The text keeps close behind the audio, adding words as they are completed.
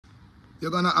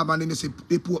You're gonna have, and then you see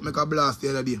the Pope make a blast the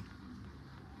other day.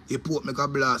 The Pope make a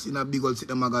blast in a big old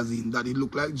city magazine that it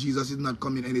look like Jesus is not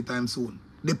coming anytime soon.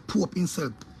 The Pope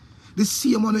himself. The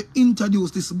same one who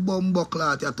introduced this bumbo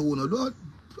clot here to you. Don't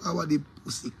how the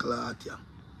pussy clot here.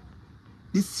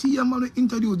 The same man who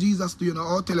introduced Jesus to you know,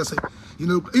 I'll tell you, say, you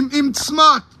know, him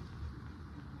smart.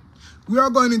 We are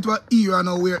going into an era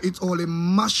now where it's all a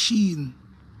machine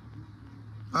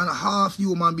and half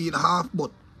human being, half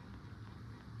but.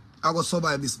 I will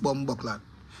survive this bumbo clot.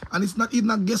 And it's not even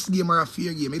a guess game or a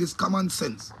fear game. It is common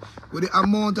sense. With the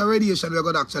amount of radiation we're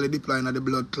going to actually deploy in the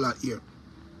blood clot here.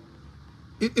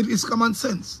 It is common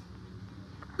sense.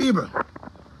 People.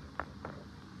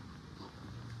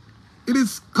 It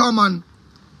is common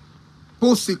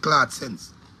pussy clot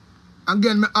sense.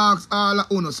 Again, me ask all the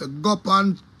owners, say, go up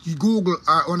and Google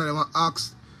or one of them and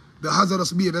ask the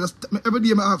hazardous behavior. Every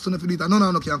day I ask them if you do it, and none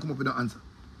of them can come up with an answer.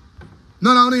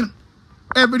 None of them.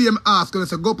 Every day I ask them,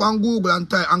 say, go up and Google and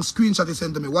type and screenshot it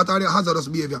sent to me. What are the hazardous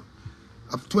behavior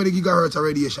of 20 gigahertz of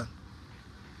radiation?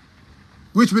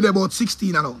 Which will be about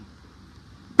 16 and all.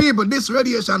 People, this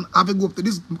radiation have to go up to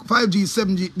this 5G,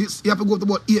 7G, this you have to go up to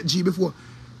about 8G before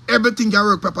everything can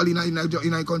work properly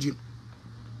in a country.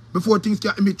 Before things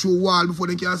can emit through wall, before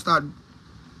they can start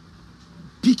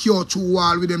pick you out through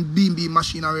wall with them beam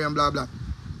machinery and blah blah.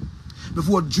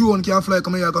 Before drone can fly,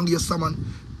 come here, can get someone,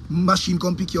 machine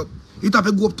can pick you up. It have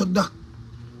to go up to that.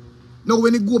 Now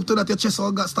when it go up to that, your chest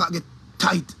will start get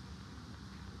tight.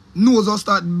 Nose will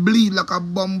start bleed like a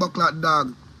bumbo clot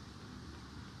dog.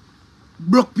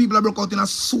 Broke people are broke out in a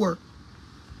sore.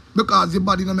 Because the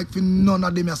body don't make for none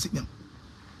of them are sick them.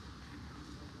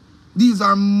 These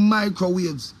are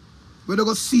microwaves. Where they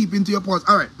go seep into your pores.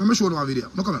 Alright, let me show you one video.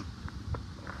 Look come on.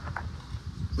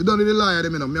 We don't really lie at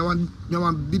them, you know. I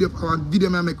want video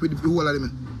I make with the whole of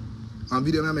them. And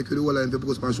video I make with the whole of them to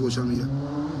post on social media.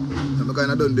 I'm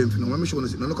kind of done them for now. Let me show you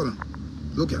this. Now look come on.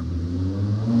 Look here.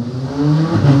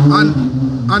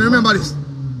 And remember this.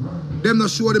 Them not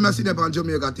show them I see them on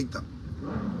Jamaica TikTok.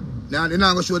 Now they're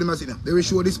not going to show them I see them. They will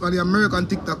show this on the American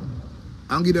TikTok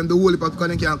and give them the whole because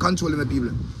they can control the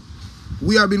people.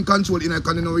 We have been controlled in a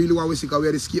country now really want to see because we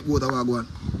are the scapegoat of our going.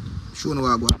 Show no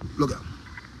our going. Look at.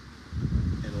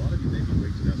 And a lot of you may be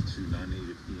waking up to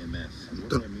non-native EMF. And what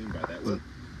do I mean by that? What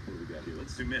do we got here?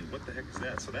 Let's zoom in. What the heck is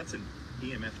that? So that's an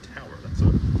EMF tower. That's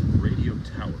a radio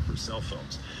tower for cell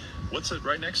phones. What's it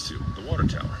right next to? The water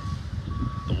tower.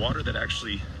 The water that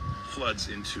actually floods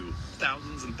into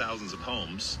thousands and thousands of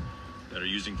homes that are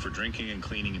using for drinking and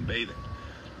cleaning and bathing.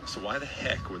 So why the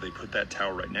heck would they put that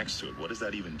tower right next to it? What does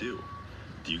that even do?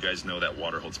 Do you guys know that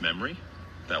water holds memory?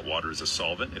 That water is a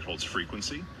solvent. It holds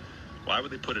frequency. Why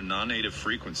would they put a non-native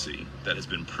frequency that has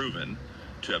been proven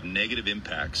to have negative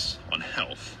impacts on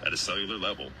health at a cellular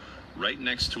level right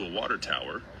next to a water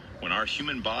tower when our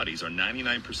human bodies are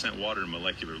 99% water and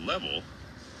molecular level?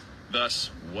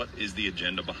 Thus, what is the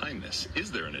agenda behind this?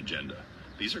 Is there an agenda?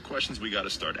 These are questions we got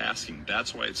to start asking.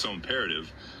 That's why it's so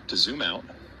imperative to zoom out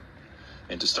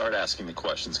and to start asking the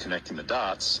questions, connecting the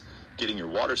dots, getting your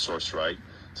water source right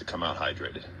to come out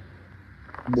hydrated.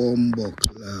 Bumbo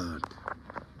clot.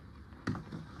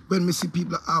 When we see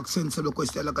people ask sensible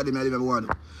questions like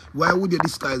them, why would you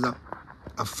disguise a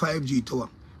 5G tower,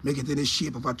 make it in the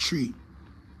shape of a tree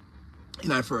in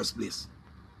the first place?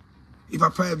 If a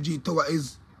 5G tower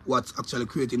is what's actually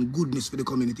creating goodness for the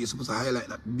community, it's supposed to highlight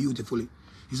that beautifully.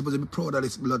 You're supposed to be proud of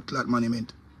this blood clot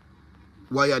monument.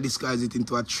 Why you disguise it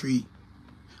into a tree?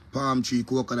 Palm tree,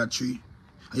 coconut tree.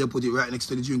 And you put it right next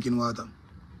to the drinking water.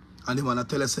 And they want to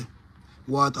tell us, say,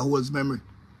 water holds memory.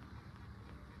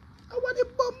 And what the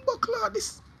bumbo clot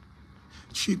this?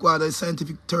 Tree water,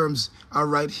 scientific terms are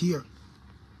right here.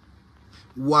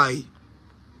 Why?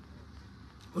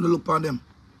 When you look upon them,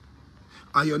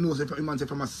 and you know,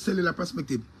 from a cellular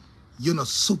perspective, you're not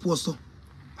supposed to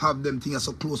have them things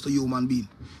so close to human being.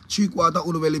 Tree water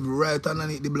only will live right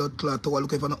underneath the blood clot tower.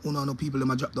 Look if no people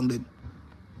them drop down dead.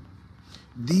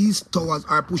 These towers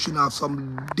are pushing off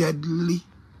some deadly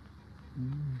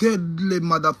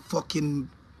motherfucking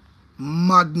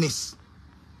madness.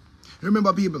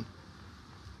 Remember people,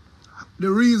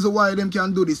 the reason why them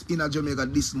can do this in Jamaica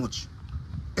this much.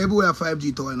 Everywhere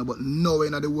 5G tower, but nowhere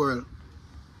in the world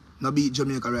not beat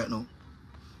Jamaica right now.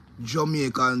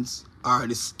 Jamaicans are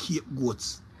the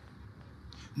scapegoats.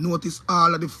 Notice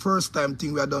all of the first time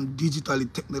thing we have done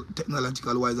digitally,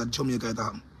 technological wise at Jamaica at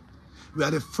home. We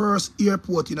are the first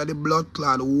airport in the blood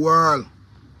clot world.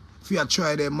 If you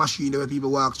try the machine where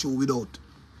people walk through without.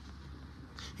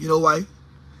 You know why?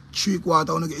 3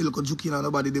 quarters when you get a little juke in and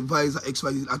nobody devise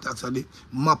XYZ attacks and the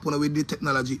map on with the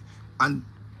technology and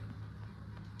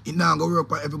It now go work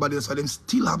for everybody, so them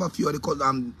still have a few of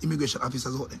the immigration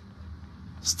officers out there.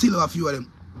 Still have a few of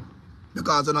them.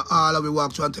 Because you know, all of we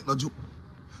walk through and take no joke.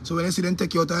 So when you see them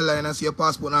take you out of the line and see your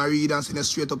passport and read and send you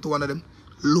straight up to one of them,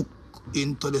 look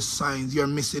into the signs. You're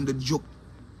missing the joke.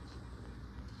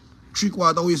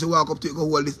 3/4 we used to walk up to you, go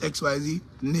hold this XYZ,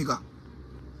 nigga.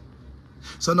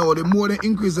 So now the more they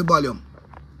increase the volume,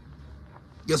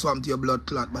 guess what happened to your blood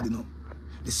clot body now?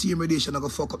 The same radiation are going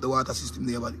to fuck up the water system in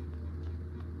your body.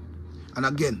 And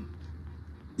again,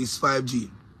 this 5G,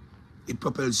 it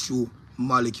propels through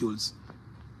molecules.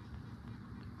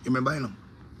 You remember, you know?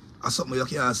 That's something you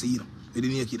can't see, you know, with the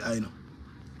naked eye, you know.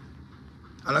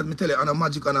 And let me tell you, on a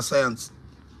magic and a science,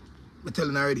 I'm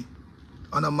telling you already,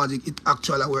 on a magic, it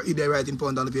actually where it right in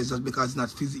front of the face just because it's not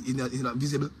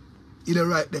visible. It's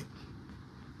right there.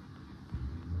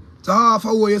 So half an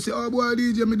hour you say, oh boy,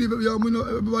 DJ,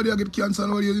 everybody get cancer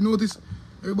nowadays. You notice?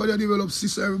 Everybody develop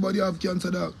cysts, everybody have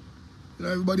cancer, dog. You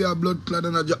know, everybody have blood clot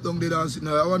and a drop down there dancing.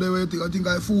 I wonder what you think. I think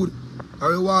I food,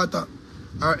 or water,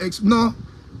 or no.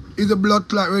 It's a blood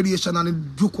clot radiation and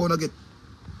it do corner get.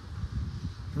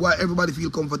 Why everybody feel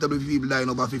comfortable with people dying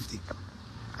over 50?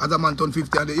 As a man turn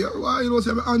 50 and they, yeah, why you know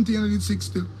say my auntie and it's 6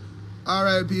 still.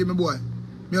 R.I.P. my boy.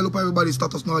 Me look at everybody's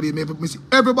status nowadays. Me see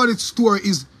everybody's story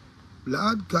is,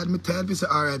 Lord God, me tired to say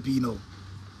R.I.P. now.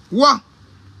 What?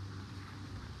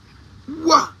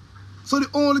 What? So the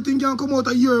only thing can come out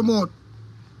of your mouth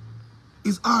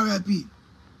is R.I.P.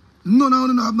 None of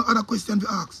them have no other question to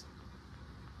ask.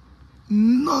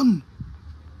 None.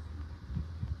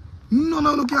 None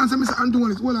of them can say, Mr.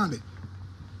 Antoine, hold on there.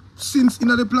 Since in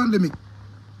the pandemic,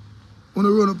 when I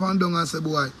run up and down and say,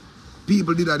 boy,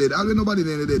 people did that dead. I don't know nobody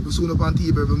did dead. We soon up on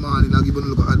TV every morning. I give them a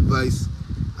little advice.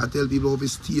 I tell people how to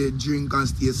stay, drink and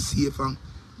stay safe and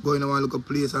go in a local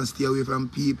place and stay away from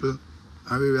people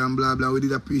and blah blah. We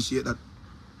did appreciate that.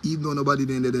 Even though nobody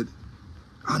did dead.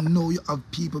 And now you have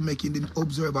people making the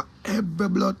observer every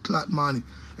blood clot morning.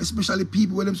 Especially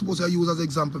people where they're supposed to use as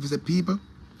example. If you say people,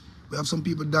 we have some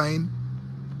people dying.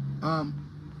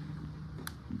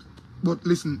 But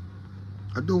listen,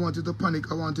 I don't want you to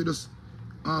panic. I want you to just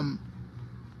let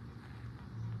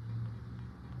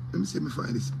me see if I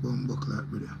find this bomb clot,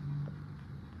 brother.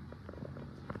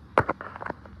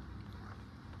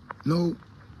 No,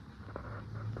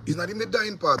 it's not in the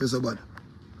dying part, it's so bad.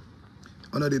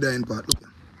 Under the dying part. Look.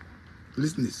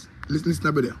 Listen this.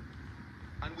 Listen, brother.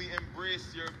 And we embrace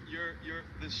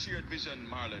the shared vision,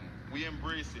 Marlon. We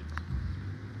embrace it.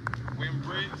 We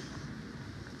embrace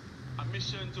a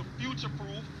mission to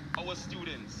future-proof our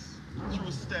students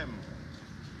through STEM.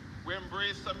 We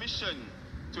embrace a mission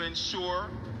to ensure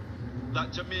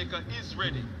that Jamaica is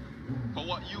ready for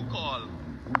what you call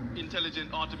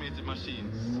intelligent automated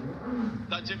machines.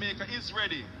 That Jamaica is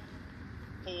ready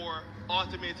for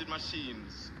automated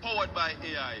machines powered by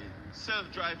AI,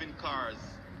 self-driving cars,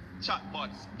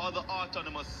 chatbots, other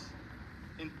autonomous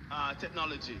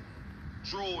technology,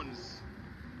 drones,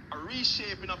 a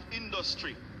reshaping of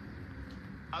industry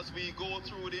as we go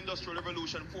through the Industrial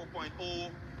Revolution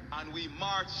 4.0 and we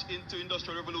march into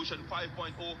Industrial Revolution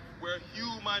 5.0 where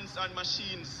humans and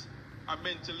machines are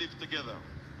meant to live together.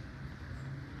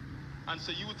 And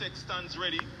so UTech stands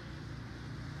ready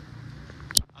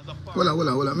as a part Hold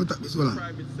on. Let me take this. Hold on.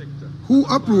 Private sector. Who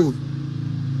approved?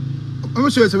 I'm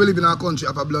sure it's we live in our country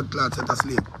of a blood clot set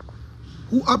asleep.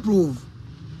 Who approved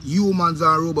humans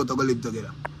and robots to go live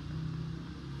together?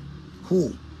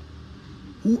 Who?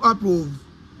 Who approved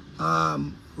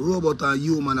robot and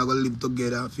human are going to live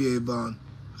together forever?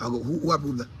 Who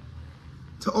approved that?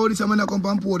 So all this time when I come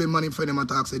and pour them money for them and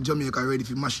talk, say Jamaica ready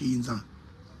for machines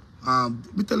and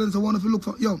we tell them someone if you look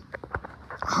for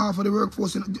half of the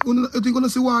workforce. You think you're gonna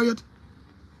see war yet?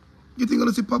 You think you're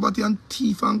gonna see poverty and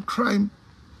thief and crime?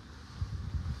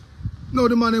 No,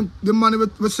 the man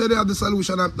we say they have the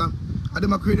solution and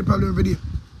them create the problem every day.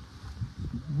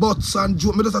 Bots and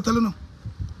Joan, me just tell you now.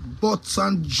 Bots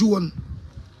and Joan.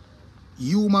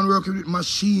 Human working with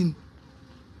machine.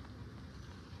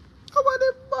 How about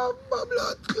the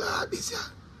blood clot this year?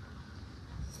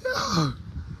 Yeah.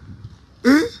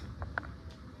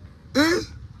 Eh?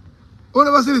 Oh,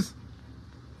 never see this.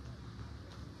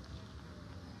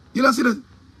 You don't see that?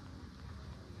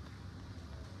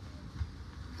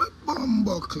 My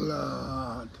bumbo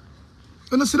clot.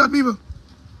 You don't see that, people?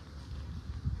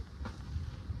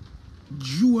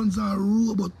 Jones and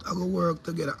robot are going to work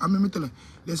together. I mean, tell you,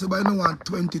 they say by now on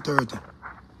 2030.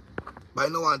 By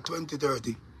now on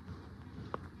 2030.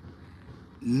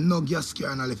 No gas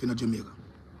can left in Jamaica.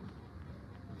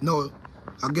 No.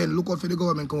 Again, look out for the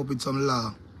government come up with some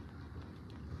law.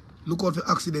 Look out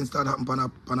for accidents start happen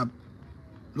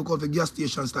look out for gas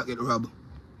stations start get robbed.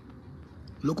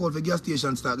 Look out for gas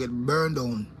stations start get burned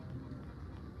down.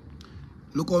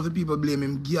 Look out for people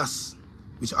blaming gas,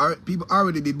 which people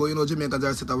already did, but you know Jamaicans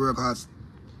are set to work hard.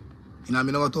 You know, I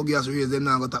mean, I'm going to gas raise them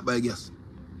now and go tap by gas.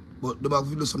 But they have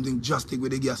to do something drastic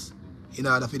with the gas in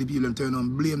order for the people to turn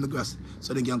on, blame the gas,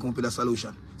 so they can come up with a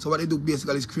solution. So what they do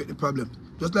basically is create the problem.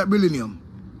 Just like Millennium.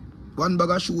 One bag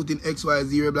of shooting X, Y,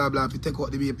 0, blah, blah, if you take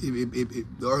out the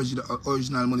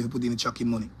original money, if you put in the tracking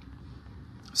money.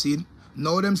 See?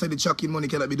 Now them say the tracking money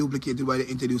cannot be duplicated while they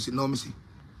introduce it. Now me see.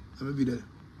 Let me video.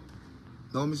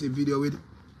 Now me see video with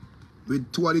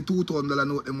 $2,200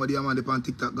 note them what the man on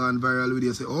TikTok gone viral with.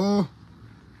 They say, oh,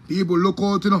 people look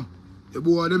out, you know. The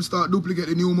boy them start duplicate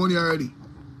the new money already.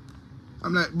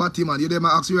 I'm like, Batty man, you dare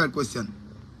ask the right question.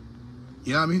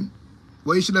 You know what I mean?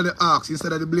 What you should have asked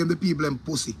instead of blame the people and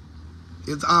pussy.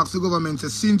 It's ask the government, say,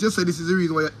 since you say this is the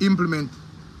reason why you implement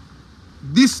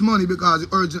this money because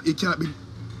it cannot be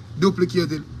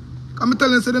duplicated. I'm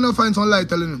telling you, say they don't find some lie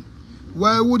telling them.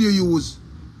 Why would you use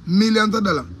millions of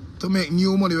dollars to make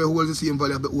new money where holds the same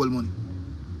value of the old money?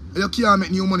 You can't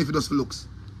make new money for just for looks.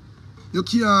 You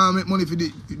can't make money for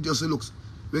just for looks.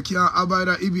 We can't avoid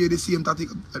that if you the same tactic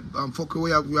and fuck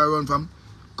where we are run from,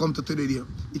 come to today there.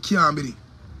 It can't be there.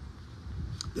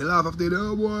 They laugh after they,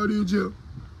 oh boy, do you jail?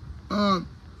 You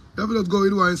have to just go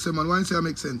with one say, man. One say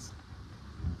make sense.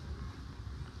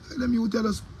 Let me tell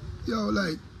us, yo,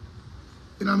 like,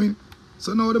 you know what I mean?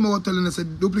 So now them are telling us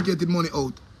duplicated money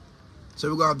out. So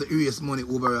we're going to have to erase money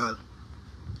overall.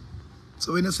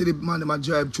 So when you see the man them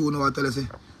drive through now, I tell us,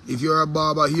 if you're a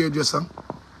barber hairdresser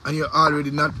and you're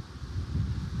already not,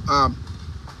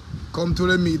 come to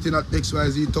the meeting at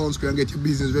XYZ Town Square and get your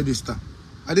business registered.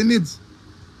 And the needs,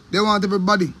 they want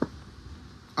everybody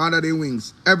under their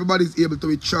wings. Everybody's able to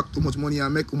retract too much money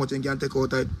and make too much and can take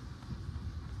out it.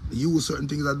 Use certain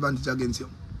things advantage against you.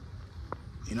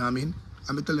 You know what I mean?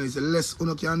 I'm telling you, it's less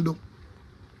you can do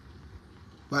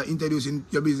by introducing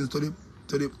your business to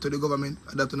the government.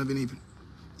 And that's not even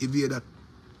evade that.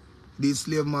 These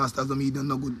slave masters don't mean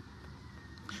no good.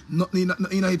 Nothing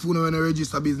in it when you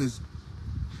register business.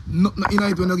 Nothing in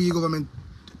it when you give government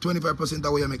 25%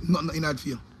 of what you make. Nothing in it for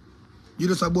you. You're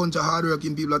just a bunch of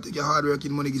hard-working people that take your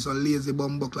hard-working money, give some lazy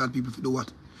bum-bucklad people to do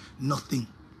what? Nothing.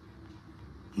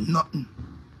 Nothing.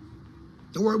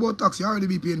 Don't worry about tax. You already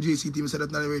be paying GCT. I said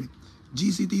that not already.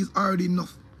 GCT is already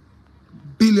enough.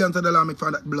 Billions of dollars make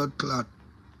for that blood clot.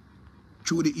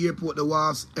 Through the airport, the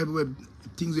wharves, everywhere,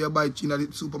 things you buy in the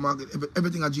supermarket,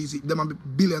 everything at GCT. Them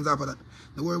have billions after that.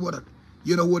 Don't worry about that.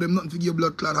 You know what them nothing for your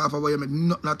blood clot half of what you make.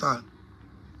 Nothing at all.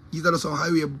 These are some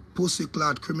highway pussy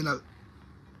clot criminal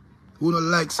who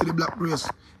don't like see the black race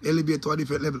elevate to a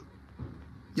different level.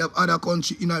 You have other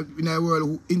countries in a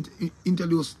world who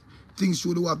introduce things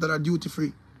through the water that are duty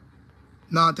free.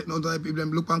 Now take no time people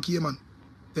look and care, man.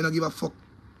 They don't give a fuck.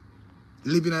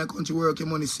 Live in a country, work your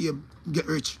money, save, get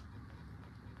rich.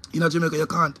 In Jamaica, you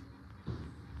can't.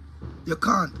 You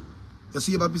can't. You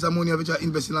save a piece of money if you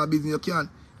invest in a business, you can't.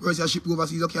 Whereas you ship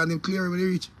overseas, you can't even clear it when you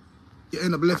reach. You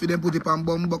end up left with them, put it on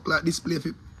bum buck like display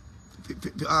for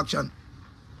auction.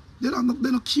 They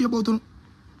don't care about it.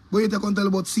 But you can't tell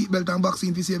about seatbelt and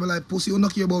vaccine to save your life. Pussy, you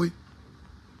don't care about it.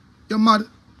 You're mad.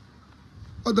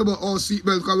 What about all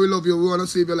seatbelt? Because we love you, we want to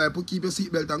save your life. But keep your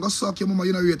seatbelt and go suck your mama,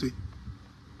 you don't rate it.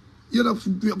 You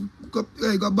don't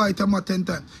go buy it 10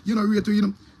 times. You don't rate it, you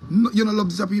don't love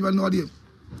these people nowadays.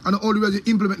 And the only way you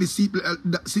implement the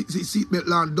seatbelt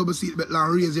law, double seatbelt law,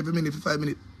 raise every minute for 5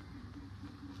 minutes.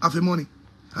 Half your money.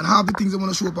 And half the things they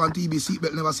want to show up on TV,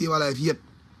 seatbelt never save a life yet.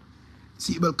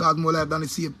 Seatbelt cause more life than it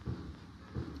save.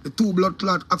 The 2 blood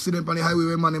clot accident on the highway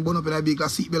where man burn up in a vehicle,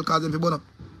 seatbelt cause them to burn up.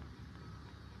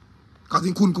 Because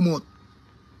they couldn't come out.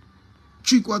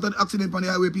 3/4 accident on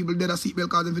the highway, people dead, a seatbelt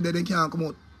cause them to dead, they can't come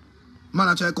out. Man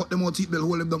I try to cut them out, seatbelt,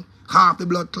 hold them down. Half the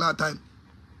blood clot time.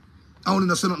 I only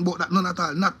know say nothing about that, none at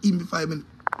all, not even 5 minutes.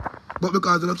 But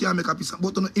because they can't make a piece of,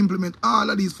 but to implement all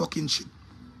of these fucking shit.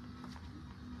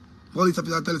 Police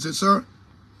officer tell you, sir,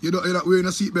 you're not wearing a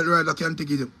seatbelt right, I can't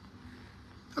take it.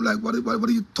 I'm like, what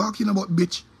are you talking about,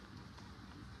 bitch?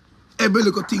 Every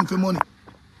little thing for money.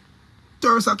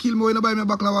 Tourists are kill me when you buy me a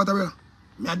bottle of water, right?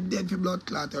 I'm dead for blood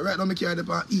clot. Right now, I carry the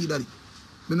pan E, daddy.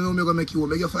 I know I'm going to make you home.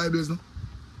 Make you 5 bills now.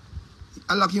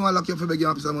 I lock you and lock you for begging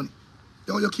a piece of money.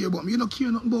 You don't care about me. You don't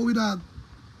care nothing about me, dog.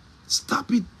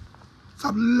 Stop it.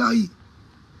 Stop lying.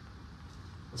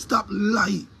 Stop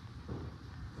lying.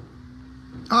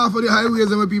 Half of the highways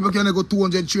where people can go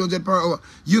 200, 300 per hour.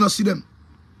 You don't see them.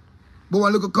 But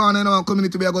one little corner in our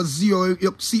community where I got 0,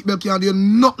 your seatbelt can't do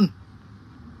nothing.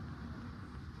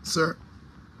 Sir.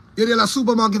 You're in a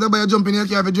supermarket and buy a jump in here, you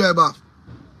can't have a drive off.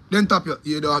 Then tap you.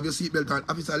 You don't have your seatbelt on.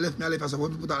 Officer left me, I left. I said,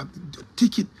 what people put on a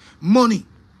ticket, money.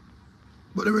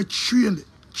 But they were trained.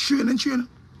 Trained.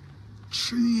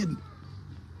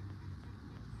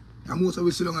 And most of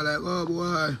us sit down and like, oh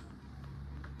boy,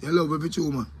 you love every two,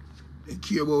 man. You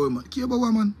care about him, man. Care about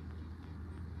what, man?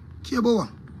 Care about what?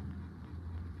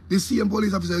 The same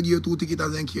police officer give you 2 tickets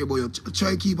and then care about you.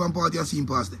 Try keep on party and see him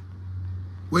pass them.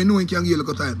 When you know he can give you a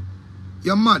little time.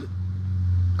 You're mad.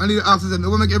 And he asks them,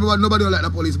 nobody don't like the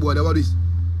police boy about this.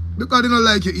 Because they don't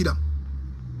like you either.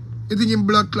 You think him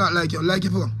blood clot like you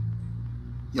for?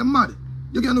 You're mad.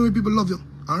 You can't know when people love you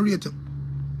and rate you.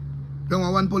 Then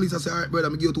one police I say, alright brother,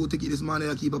 I give you 2 tickets this morning,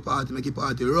 I keep a party, make a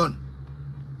party, run.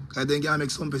 Because then can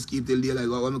make some place keep till daylight,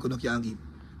 what I can't keep.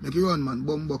 Make it run, man,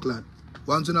 bum buckler.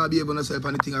 Once you not be able to self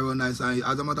anything around nice, and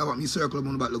as a matter of fact, me circle up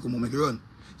on the back, look, make it run.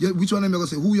 Yeah, which one of them you going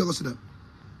to say? Who you going to say that?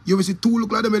 You will see 2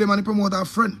 look like them, and they promote a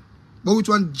friend. But which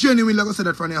one genuinely like I say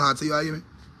that from your heart? So you hear me?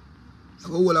 I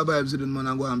go all the vibes with them, man,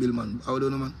 and go and build, man. How do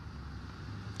you know, man?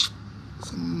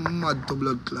 Some mad to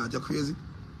blood clot, you're crazy.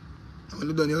 When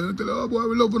you done, you tell oh boy,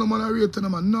 we love you, man, I rate you,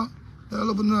 man. No, I don't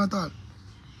love you at all.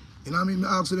 You know what I mean?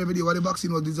 I ask you every day what the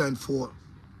vaccine was designed for.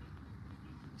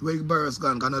 Where the virus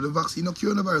gone? Because the vaccine no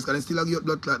cure the virus, because they still give you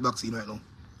blood clot vaccine right now,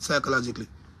 psychologically.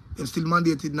 It's still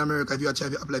mandated in America if you try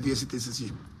to apply for your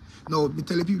citizenship. Now, me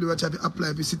tell the people who try to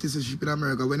apply for citizenship in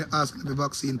America, when they ask them the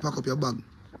vaccine, pack up your bag.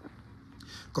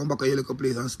 Come back to your little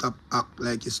place and stop act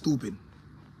like you're stupid.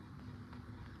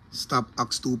 Stop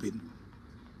act stupid.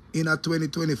 In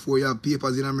 2024, you have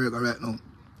papers in America right now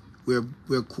where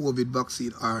COVID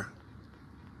vaccine are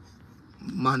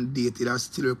mandated or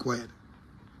still required.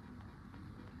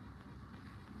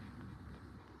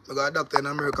 I got a doctor in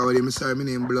America where they say my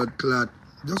name blood clot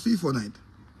just before night.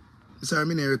 I say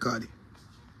my name record.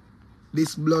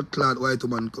 This blood clot white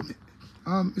woman coming.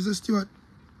 Mr. Stewart,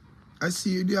 I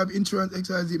see you do have insurance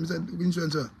exercise. I said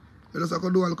insurance, sir. You just have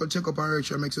to do a little check up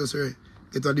and make sure sir,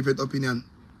 get a different opinion.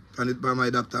 And it by my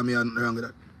doctor, me and wrong with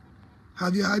that.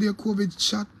 Have you had your COVID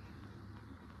shot?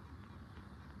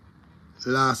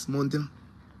 Last month, you know?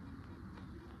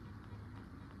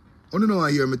 I don't know what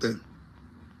I hear me tell.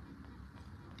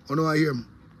 I don't know what I hear me.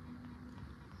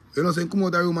 You know, saying come out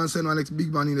of the room and send one next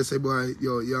big man in and say, boy,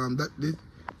 yo,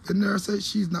 the nurse said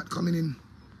she's not coming in.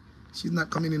 She's not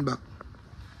coming in back.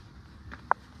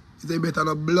 He said, better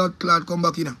the blood clot come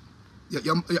back in.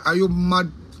 Are you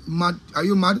mad? Are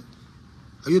you mad?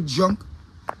 Are you drunk?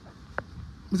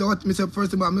 I said, what? I said,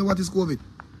 first of all, what is COVID?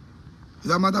 As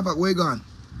a matter of fact, where gone?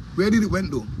 Where did it went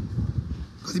though?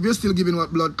 Because if you're still giving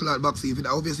what blood clot vaccine, if it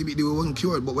obviously they wasn't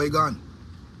cured, but where gone?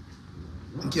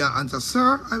 You can't answer,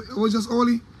 sir, I was just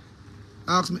only.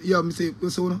 Ask me, yeah, I say,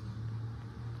 what's so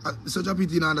such a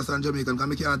pity to understand Jamaican,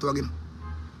 because I can't talk again.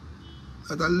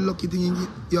 That's a lucky thing,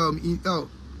 yo,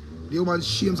 the woman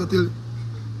shames until,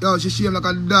 yo, she shames like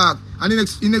a dog. And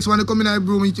the next one to come in the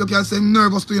room, you can say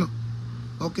nervous to you know.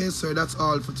 Okay, sir, that's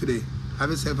all for today. Have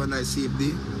yourself a nice safe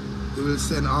day. We will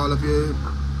send all of your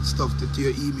stuff to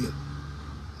your email.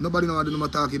 Nobody know how to do no more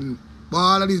talking. But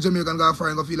all of these Jamaicans go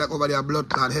foreign go feel like over there blood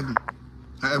clot heaven.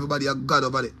 And everybody a God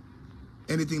over there.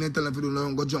 Anything they tell them to do,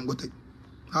 no, go jump, go take.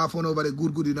 Half one over there,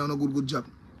 good, you don't know, good job.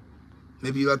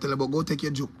 Maybe you are telling about go take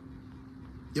your joke.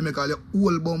 You make all your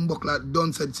whole bum buckler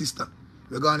done said sister.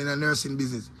 We're going in a nursing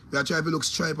business. We are trying to look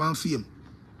stripe and fame.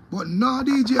 But no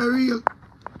DJ real.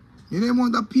 You know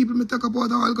want that people me take up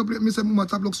out and I'll me say mama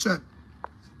stop look stripe.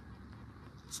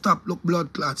 Stop look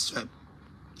blood clot stripe.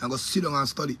 And go sit down and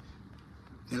study.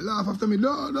 They laugh after me,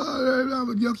 no,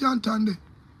 you can't turn there.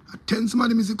 At 10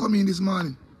 somebody me see come in this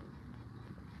morning.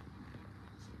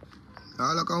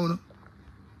 All I can know.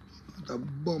 That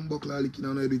bum buckler licking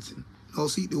on everything. Now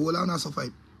see the whole and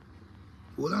survive.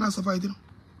 The whole and survive, you know.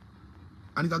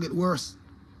 And it'll get worse.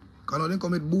 Because now they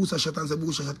come with booster shot and say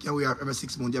booster shot can we have every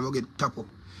 6 months. You ever get tap up.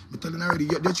 I'm telling you already,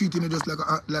 they're treating you just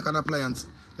like an appliance.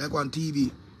 Like on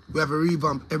TV. We have a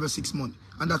revamp every 6 months.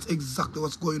 And that's exactly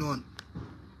what's going on.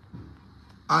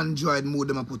 Android mode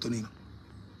them are putting in.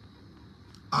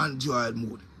 Android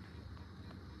mode.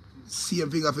 Same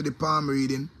thing for the palm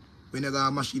reading. When you got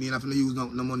a machine, you have to use no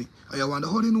money. And you wonder,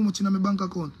 how do you know much in my bank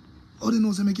account? How do you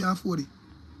know so I can afford it?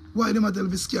 Why them tell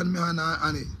me scan me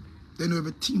and it? They know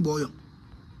everything about you.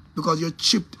 Because you're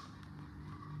chipped.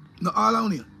 Not all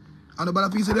on you. And the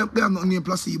bad people say they have nothing in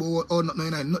placebo or nothing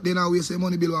in night. They now waste their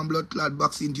money bill on blood clot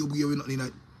vaccine tube give you nothing in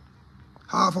night.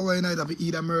 Half hour in night have to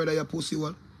either murder your pussy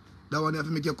one. That one you have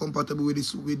to make you compatible with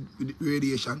this with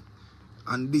radiation.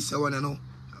 And this one you know,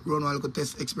 run a little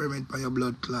test experiment on your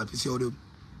blood clot to see how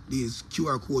this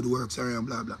QR code works and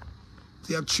blah blah. So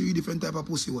you have 3 different type of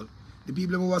pussy one. The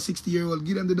people over 60-year-old,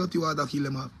 give them the dirty water, kill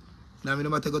them off. Now we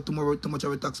never take out too much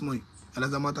of our tax money. And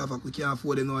as a matter of fact, we can't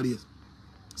afford it nowadays.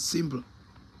 Simple.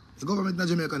 The government in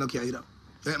Jamaica don't care either.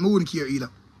 I wouldn't care either.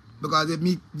 Because if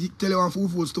me tell you one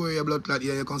full story your blood clot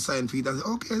here, you can sign for it and say,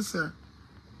 okay, sir.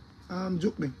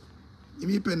 Joke me. Give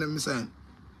me a pen and me sign.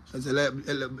 I say,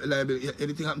 liability,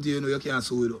 anything happen to you, you can't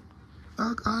sue it.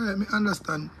 Alright, me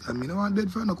understand. I mean, I want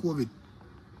dead for no COVID.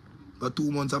 But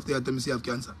 2 months after I tell me I have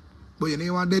cancer. But you know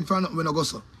you want dead for nothing when I go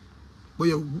so. But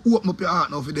you open up your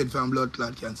heart now for dead from blood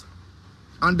clot cancer.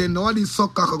 And then all these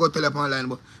sucker can go tell up online.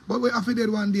 But we have to dead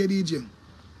one day, DJ.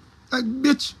 Like,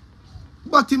 bitch.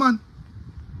 Batty man.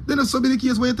 Then there's so many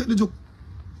cases where you take the joke.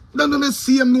 Then the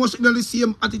same notion, the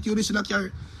same attitude they should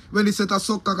carry. When they set a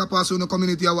sucker pass in the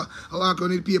community, I walk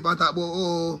around the paper and talk about,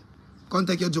 oh, can't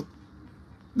take your joke.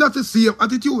 That's the same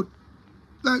attitude.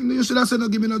 Like, you should have said, no,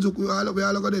 give me no joke. We all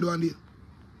go dead one day.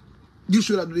 You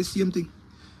should have done the same thing.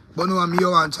 But no, I'm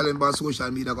here and challenge on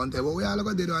social media. Can tell, well, we all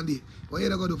go dead one day. What you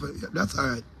going to do for it? That's all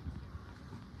right.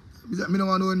 Me don't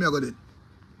want to know when I go dead.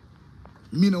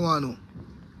 Me don't want to know.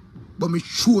 But me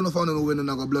sure enough I don't know when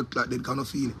I go blood clot dead. Can't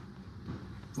feel it.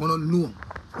 I don't know.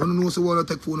 I don't know so want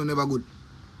to take phone never good.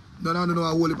 No, I don't know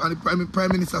how hold it. And the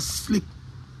Prime Minister slick.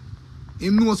 He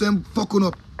knows him fucking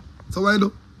up. So why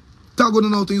do? Tag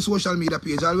on out in social media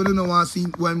page. I really don't want to see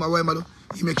why I do.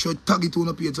 He make sure tag it on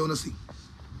the page so I see.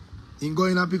 He go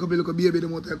in and pick up a little baby the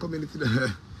motor community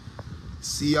there.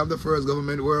 See, I'm the first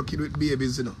government working with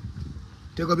babies, you know.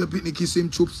 Take up your picnic, kiss him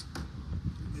troops.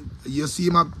 You see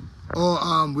him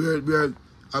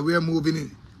we're moving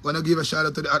in. Wanna give a shout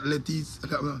out to the athletes,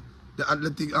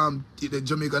 the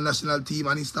Jamaica national team,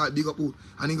 and he start big up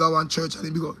and he go one church and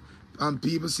he big up.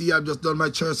 People see I've just done my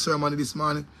church ceremony this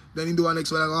morning. Then he do one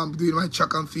next one I'm doing my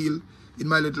track and field in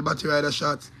my little battery rider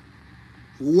shots.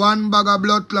 One bag of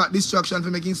blood clot distraction for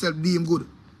making himself damn good.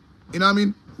 You know what I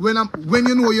mean? When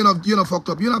you know you're not fucked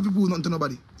up, you don't have to prove nothing to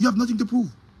nobody. You have nothing to prove.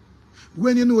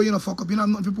 When you know you're not fucked up, you don't have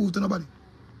nothing to prove to nobody.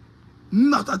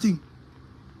 Not a thing.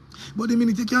 But the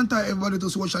minute you can't tie everybody to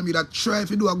social media, try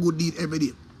if you do a good deed every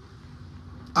day.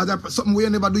 As something where you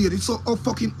never do it, it's so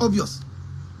fucking obvious.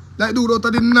 Like dude out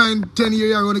of the 9-10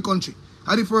 years around the country.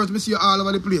 At the first, I see you all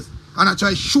over the place. And I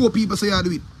try to show people say I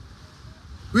do it.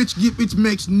 Which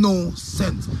makes no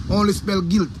sense. Only spell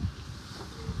guilt.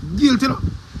 Guilt, you know.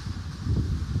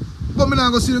 But me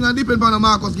not go see and depend on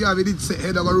Marcus Garvey did say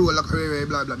head of a roll like a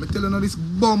blah blah. Me tell you now this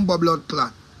bomber blood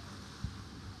clot.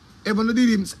 Even they did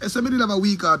him, so me did have a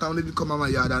week out and they did come on my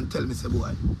yard and tell me say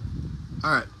boy.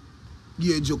 Alright.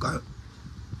 Give a joke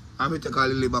and me take a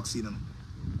little vaccine.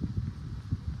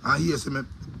 And here say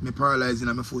me paralyzing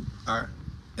on my foot or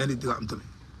anything happen to me.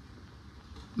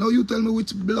 Now you tell me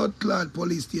which blood clot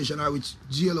police station or which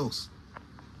jailhouse.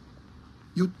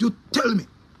 You tell me.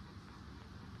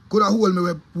 Could have hold me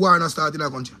where war not start in our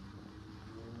country.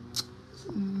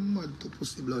 So mad to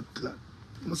pussy blood clot.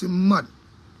 You must be mad.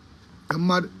 You're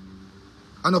mad.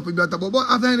 And up with that about. But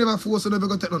after I never force you never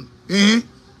go take none.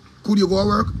 Could you go to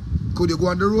work? Could you go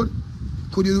on the road?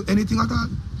 Could you do anything at all?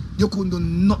 You couldn't do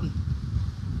nothing.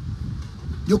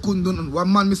 You couldn't do nothing.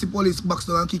 One man miss the police box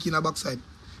down and kick in a backside.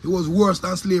 It was worse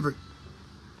than slavery.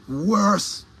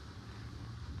 Worse.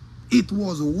 It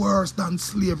was worse than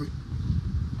slavery.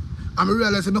 And I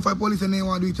realized enough of police and they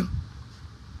want to do it.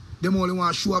 They only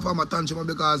want to show off on my tantrum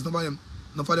because none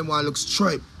of them want to look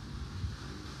striped.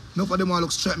 None of them want to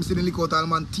look striped. I see them lick out all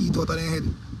man teeth out of their head.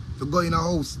 To go in a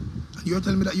house. And you're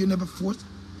telling me that you never forced?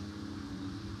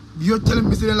 You're telling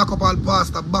me they lock up all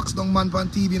pastor, box down man on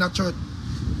TV in a church.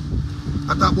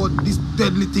 I talk about this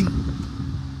deadly thing.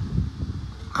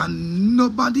 And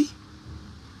nobody.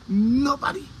 No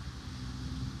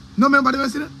member ever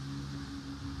see that?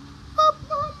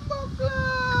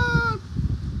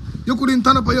 You couldn't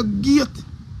turn up at your gate.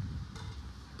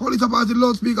 Police up at the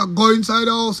loudspeaker, go inside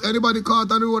the house, anybody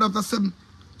caught on the road after 7.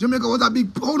 Jamaica was a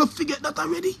big, how to forget that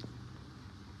already?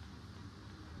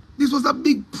 This was a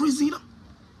big prison.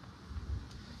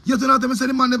 You tell me say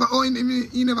the man never,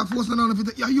 he never forced none of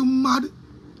it. Yeah, you mad?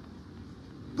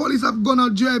 Police have gone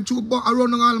out drive through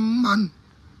around all man.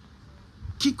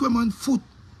 Kick them on foot.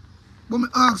 But me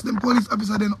ask them police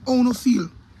officer then how no feel.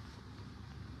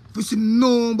 If you see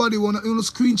nobody wanna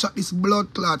screenshot this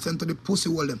blood clot sent to the pussy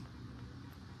hole them.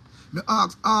 Me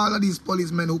ask all of these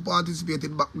policemen who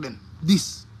participated back then.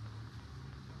 This.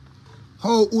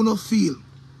 How you no feel?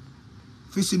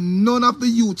 If you see none of the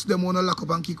youths them wanna lock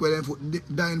up and kick with them foot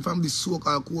dying from this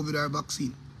so-called COVID or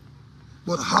vaccine.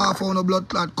 But half of our blood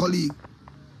clot colleague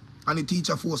and the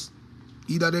teacher force.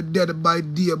 Either they're dead by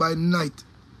day or by night.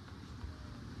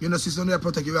 You know, see somebody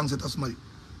protect your young set of somebody.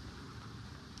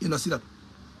 You know, see that?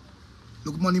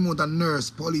 Look, money more than nurse,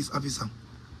 police officer.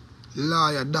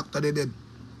 lawyer, doctor, they dead.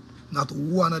 Not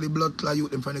one of the blood clot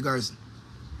youth in front of the garrison.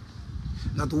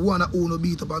 Not one of who no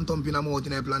beat up and thump in a mouth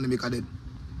in a plan to make a dead.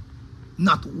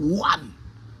 Not one.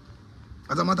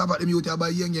 As a matter of fact, them youth are by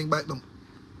young bike down.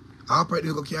 I operate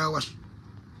them go car wash.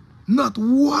 Not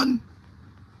one.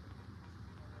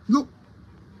 Look.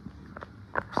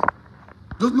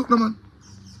 Just look, no man.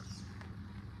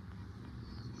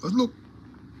 Just look.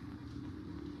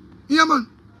 Yeah, man.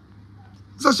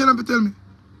 So she never tell me.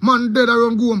 Man dead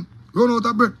around go home. Run out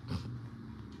of breath.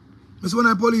 Miss when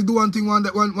I police do one thing, one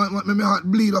make my heart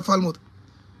bleed or fall out.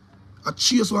 I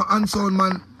chase one unsound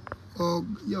man. Oh,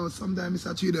 yo, sometimes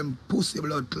I treat them pussy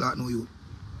blood clot no you.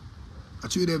 I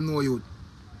treat them no you.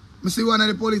 I see one of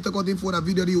the police take out him for a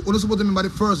video. You only supposed to remember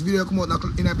the first video come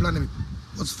out in a plan.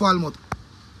 What's fall out.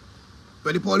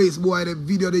 But the police boy the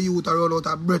video the youth are run out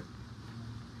of breath.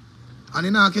 And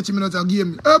he now catch him out of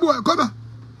game. Hey boy, come here.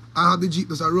 I have the jeep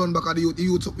just run back at the youth. The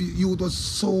youth was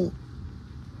so,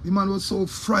 the man was so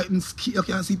frightened, scared. You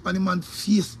can't see it on the man's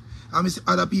face. And I see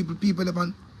other people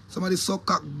upon somebody so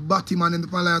cock batty man in the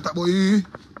pan line and talk about,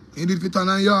 he did fit on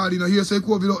a yard, you know, here say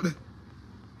COVID out there.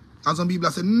 And some people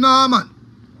say, nah man.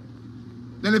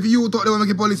 Then if the youth out there, make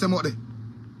the police them out there.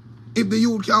 If the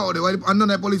youth can't out there, why none of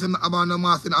the police them about no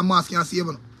mask, and a mask can't save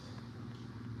them.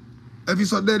 If it's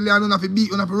so deadly, I don't have to beat,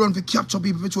 you have to run to capture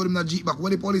people to show them that jeep back.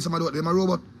 What the police them out there, they're a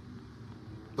robot.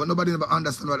 But nobody never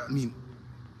understand what that mean.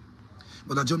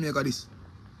 But at Jamaica this,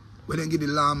 when they give the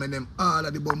law and them all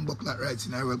of the bomb buckler rights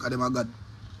in the world, because them are God.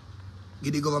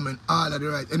 Give the government all of the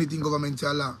rights, anything government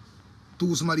tell law.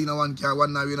 Two somebody in a one car,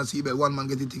 one now in a seatbelt, one man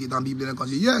get a ticket and people in the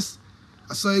country. Yes,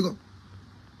 I saw you go.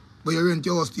 But you rent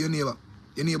your house to your neighbor.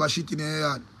 Your neighbor shit in your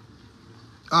yard.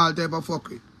 All type of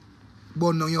fuckery.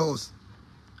 Burn down your house.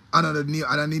 And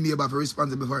the neighbor for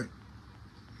responsible for it.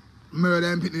 Murder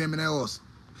them, put them in the house.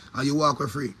 And you walk away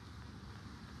free.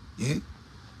 Yeah?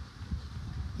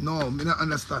 No, me not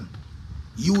understand.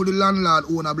 You the landlord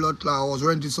own a blood clot house,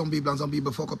 rented some people and some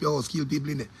people fuck up your house, kill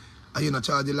people in there. And you not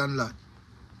charge the landlord.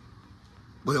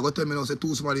 But you go tell me now say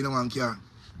two somebody in one car.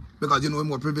 Because you know it's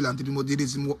more prevalent, it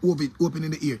is more open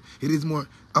in the ear. It is more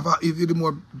if it is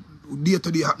more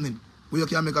day-to-day happening, where you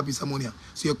can make a piece of money.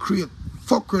 So you create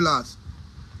fuck laws.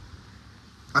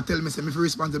 I tell me say me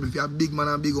responsible if you have big man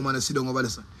and big woman that sit down over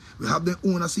there. We have them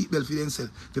own a seatbelt for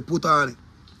themselves. They put on it.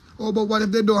 Oh, but what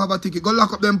if they don't have a ticket? Go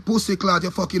lock up them pussy clot,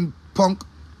 you fucking punk.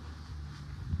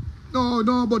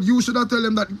 No, but you should have tell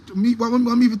them that. Me, what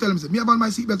me if you tell them, say, me about my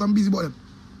seatbelt, I'm busy about them.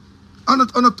 I'm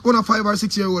not on a 5 or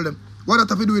 6 year old them. What that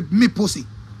have to do with me pussy?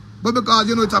 But because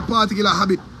you know it's a particular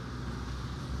habit.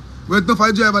 Where no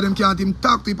five driver them can't even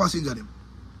talk to the passenger them.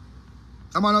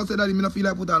 A man outside that him not feel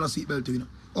like put on a seatbelt too, you know.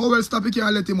 Oh well, stop, you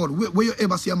can't let him out. Where you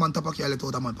ever see a man tap a can't let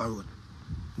out a man per road?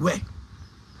 Where?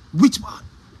 Which part?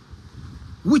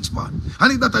 Which part?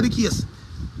 And if that's the case,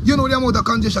 you know the amount of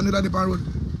congestion with the road.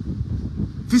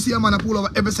 If you see a man pull over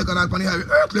every second on the highway,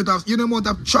 you know the amount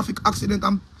of traffic accident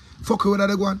and fuck where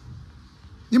they go on.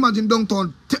 Imagine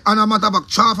downtown and a matter of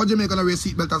fact, half of Jamaica and wear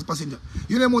seatbelt as passenger.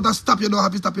 You know the amount of stop you don't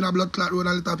have to stop in a blood clot road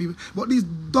and little people. But these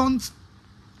don't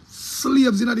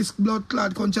slaves in this blood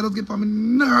clot country just get from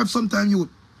my nerve sometimes, youth.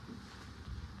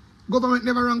 Government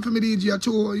never rang for me DJ at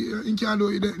all. You can't do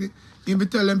it. You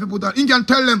tell them to put on. You can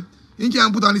tell them. You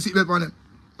can't put on the seatbelt on them.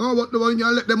 Oh, but you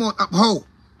can let them out. How?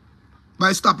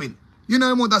 By stopping. You know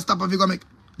the amount of stop if you go make.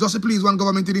 Just to please one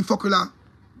government to the fuck with that.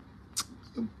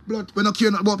 Blood. We don't care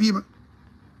about people.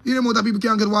 You know the amount of people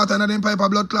can't get water in them pipe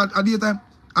of blood clot at daytime.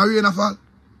 And rain a fall.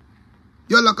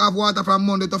 You lock off water from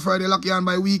Monday to Friday. Lock you on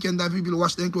by weekend. And people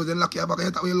wash their clothes and lock you back.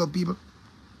 That's how you love people.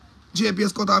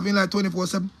 JPS cut off in like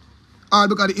 24/7. All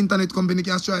because the internet company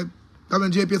can strive. Because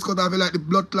when JPS cut off, like the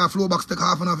blood clot flow back take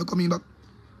half an hour for coming back.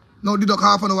 Now deduct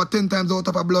half an hour 10 times out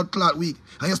of a blood clot week.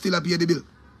 And you still pay the bill.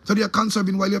 So they're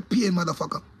conserving while you're paying,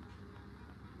 motherfucker.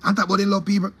 And talk about they love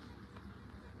people.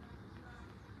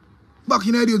 Back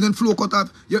in the days when flow cut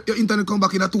off, your internet come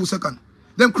back in a 2 seconds.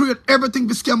 Them create everything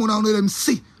for scam on them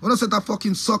see. When I set a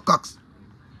fucking suckcocks.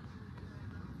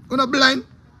 When I'm blind.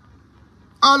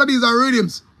 All of these are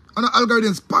rhythms. And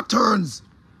algorithms, patterns.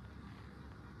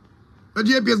 The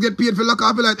JPS get paid for lock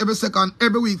off light every second,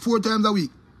 every week, 4 times a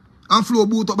week. And flow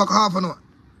boot up back half an hour.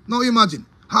 Now imagine,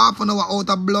 half an hour out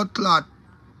of blood clot,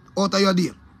 out of your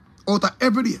day, out of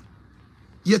every day.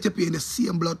 Yet you're paying the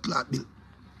same blood clot bill.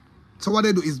 So what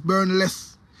they do is burn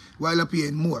less while you're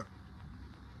paying more.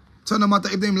 So no matter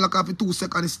if they lock off for 2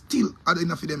 seconds, it's still adding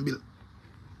enough for them bill.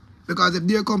 Because if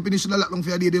their company should have locked down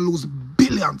for a day, they lose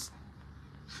billions.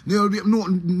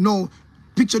 No,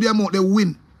 picture the amount they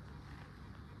win.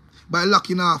 By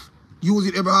locking off, use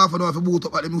it every half an hour for boot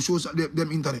up at them shows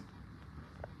them internet.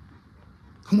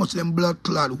 How much them blood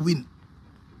clot win?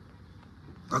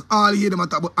 Because all you hear them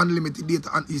talk about unlimited data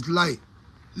and is lie.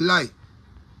 Lie.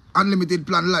 Unlimited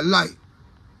plan, lie.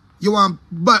 You want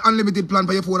buy unlimited plan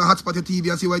for your phone and hotspot your TV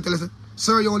and see why you tell us,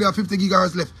 sir, you only have 50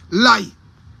 gigahertz left. Lie.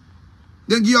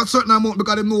 Then give you a certain amount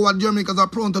because they know what Jamaicans are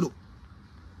prone to do.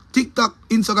 TikTok,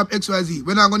 Instagram, XYZ.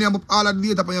 We're not going to have all that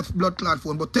data on your blood clot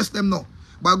phone, but test them now.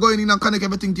 By going in and connect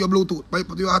everything to your Bluetooth, by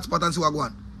put your hotspot and see what go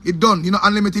on. It's done. You're not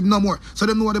unlimited no more. So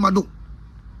they know what they might do.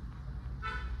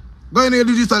 Go in your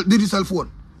digital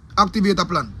phone. Activate a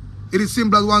plan. It is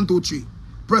simple as 1, 2, 3.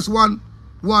 Press 1,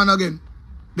 1 again.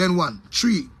 Then 1,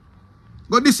 3.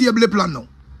 Go disable the plan now.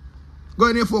 Go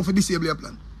in your phone for disable your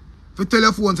plan. If you tell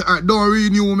your phone, say, alright, don't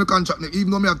renew my contract.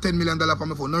 Even though I have $10 million for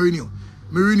my phone, don't renew. I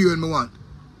renew when I want.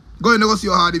 Go in and go see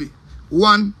how hard it be.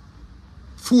 1,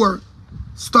 4,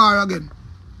 star again.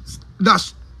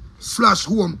 Dash, slash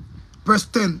home. Press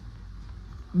 10.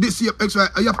 This year, extra.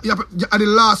 You have the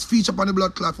last feature on the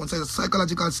blood clot phone says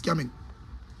psychological scamming.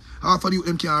 Half of you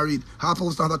them can't read. Half of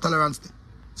us have tolerance.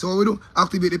 So what we do?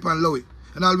 Activate it and low it.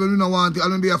 And all when we don't want it,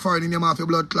 all when they are foreign in your mouth, your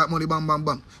blood clot money, bam, bam,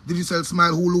 bam. Digital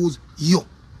smile, who lose? You.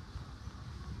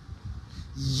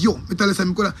 Yo. Me tell you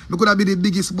something, me could have be the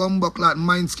biggest bomb clot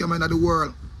mind scammer in the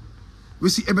world. We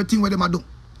see everything where they do.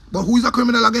 But who is a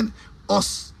criminal again?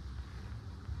 Us.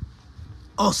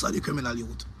 Us are the criminal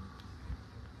youth.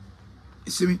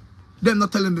 You see me? Them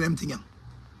not telling them thing.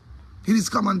 It is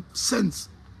common sense.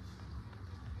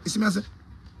 You see me? I say,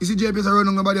 you see JPS are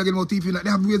running nobody again about TV. Like they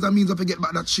have ways and means of to get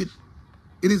back that shit.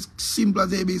 It is simple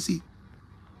as ABC.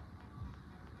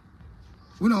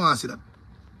 We don't want to see that.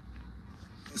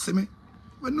 You see me?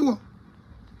 But no.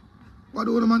 What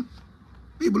do you man?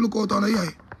 People look out on the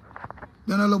eye.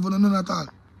 They're not loving none at all.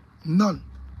 None.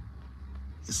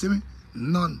 You see me?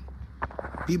 None.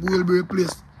 People will be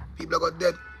replaced. People are got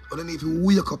dead. Underneath you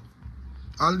wake up.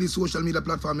 All these social media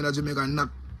platforms in Jamaica are not.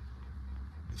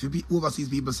 If you be overseas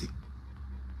people see.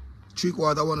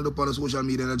 3/4 one up on the social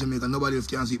media in Jamaica, nobody else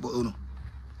can see it but you know.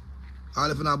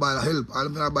 All if you not buy help, all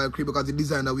if you not buy a crib because it's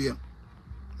designed that way.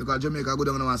 Because Jamaica go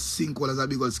down and sink all as a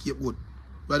big old scapegoat.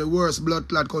 We're the worst blood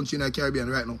clot country in the Caribbean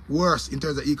right now. Worst in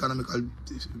terms of economical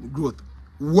growth.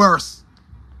 Worst.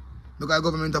 Because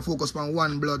the government are focused on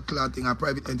one blood clot thing and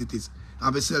private entities.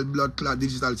 And we sell blood clot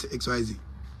digital to XYZ.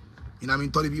 You know what I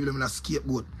mean? 30 people in a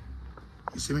scapegoat.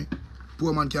 You see me?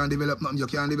 Poor man can't develop nothing. You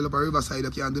can't develop a riverside. You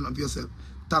can't do nothing for yourself.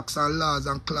 Tax and laws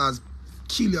and clause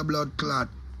kill your blood clot.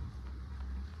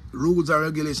 Rules and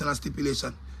regulation and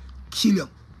stipulation kill you.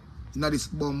 You know this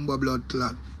bomber blood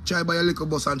clot. Try buy a little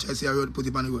bus and try see a road, put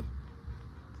it on the road.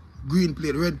 Green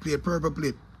plate, red plate, purple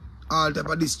plate. All type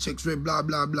of this checks, red, blah,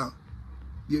 blah, blah.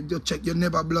 You check, you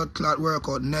never blood clot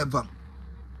workout, never.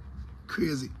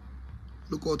 Crazy.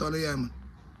 Look out on the air, man.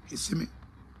 You see me?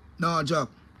 No job.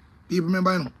 People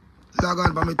remember, you know, log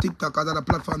on for my TikTok because the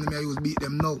platform that I use beat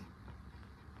them now.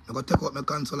 I go take out my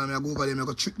console and I go over them, I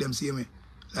go trick them, see me.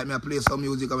 Like me I play some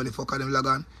music and when the fuck of them log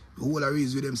on, the whole of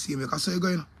reason with them see me. Because so you go,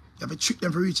 you know, you have to trick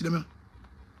them for reach them, you know.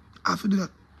 I have to do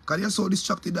that. Because they're so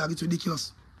distracted, dog, it's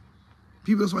ridiculous.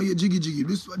 People just want to hear jiggy.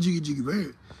 This is what jiggy,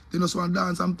 very. They just want to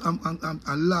dance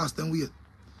and last and wait.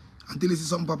 Until they see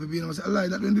something pop up, you know, I say, I lie,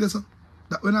 that when they do so.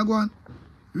 That when I go on,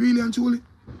 really and truly,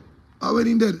 I went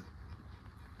in there.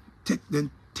 Take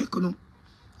them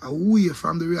away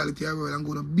from the reality of the world and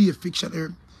go to be a fiction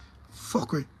here.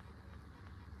 Fuckery.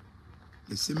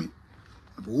 You see me?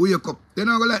 I wake up. They're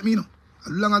not going to like me, you know.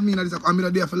 As long as me know this, I'm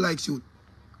not there for likes you.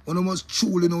 One of must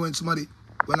truly know when somebody,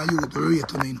 when a youth rate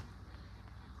to me, you know.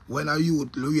 When a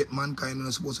youth rate mankind, you're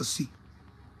not supposed to see.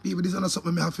 People, this is not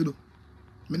something I have to do.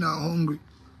 I'm not hungry.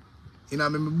 You know,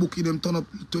 I'm booking them turn up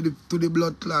to the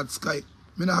blood clot sky.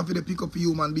 I'm not having to pick up a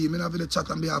human being. I'm not having to chat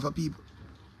on behalf of people.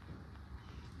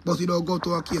 But you don't go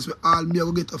to a case where all me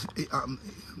will get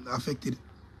affected.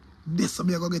 This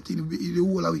me will get in the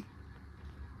whole of it.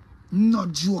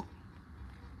 Not joke.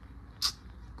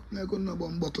 I couldn't know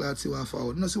about buckler see what I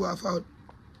found. No see what I found.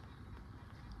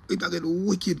 It get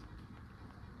wicked.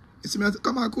 You see me,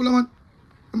 come on, cool man.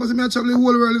 You must see me travel the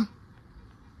whole world. You know?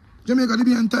 Jamaica, the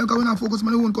behind time, because we not focus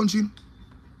on the own country. You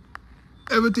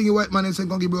know? Everything you white man is saying,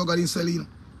 can give broker and sell it. You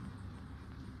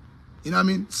know what I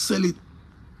mean? Sell it.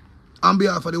 On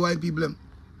behalf of the white people. Them.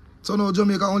 So now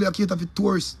Jamaica only a cater for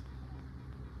tourists.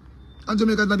 And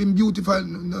Jamaica is not even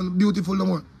beautiful no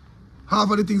more.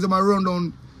 Half of the things that are run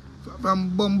down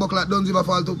from Bumbuck like don't ever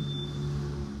fall to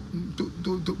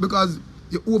because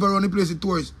you overrun the place with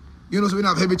tourists. You know, so we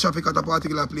have heavy traffic at a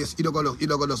particular place, you don't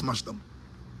go smash them.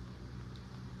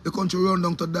 The country run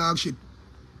down to dog shit.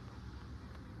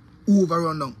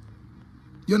 Overrun down.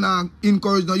 You're not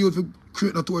encouraging the youth to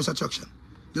create no tourist attraction.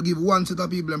 You give one set of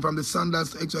people and from the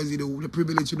Sandals to XYZ the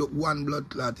privilege to do one blood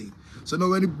clotting. So now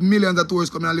when the millions of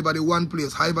tourists come and live at the one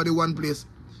place, high at the one place,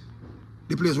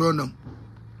 the place run down.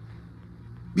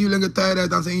 People get tired of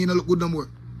it and saying you don't look good no more.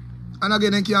 And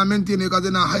again they can't maintain it because they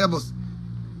not hire us.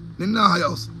 They not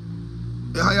hire us.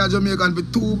 They hire Jamaican for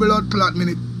 2 blood clot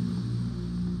minute.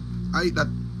 I eat that.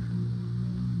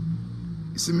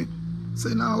 You see me?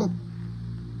 Say now,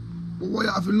 but what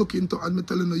you have to look into, as me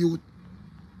telling the youth,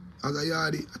 as a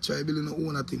yardie, I try building my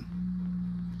own thing.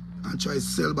 And try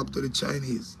sell back to the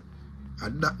Chinese.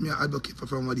 And that me I advocate for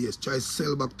from years. Try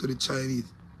sell back to the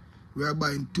Chinese. We are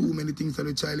buying too many things from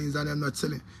the Chinese and I'm not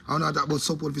selling. I'm not talking about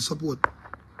support for support.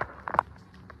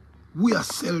 We are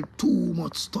sell too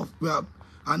much stuff. We are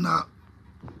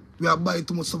buying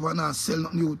too much stuff and not sell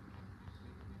nothing new.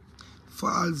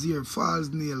 Falls here, falls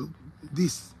nail,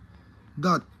 this,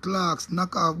 that, Clarks,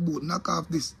 knock off boot, knock off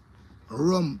this,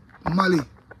 rum, Mali.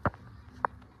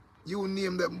 You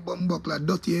name them bumbuckler,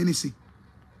 dirty Hennessy.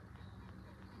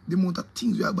 The amount of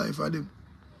things we are buying for them.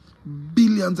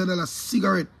 Billions of dollars,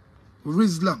 cigarette,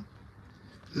 Rizla,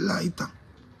 lighter.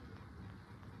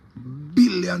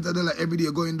 Billions of dollars every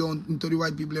day going down into the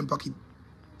white people in pocket.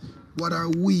 What are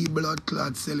we blood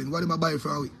clot selling? What am I buying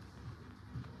for we?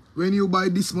 When you buy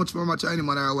this much from a Chinese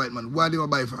man or a white man, what do I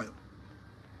buy for you?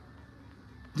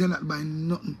 They're not buying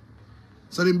nothing.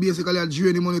 So them basically are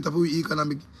drain the money to the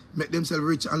economic, make themselves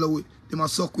rich and low. They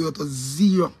must suck you out to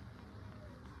zero.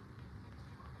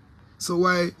 So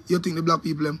why you think the black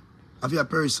people have to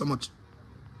perish so much?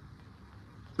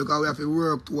 Because we have to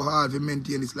work too hard to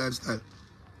maintain this lifestyle.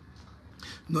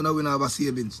 None of we have a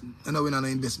savings. None of we have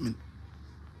an investment.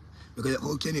 Because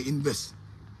how can you invest?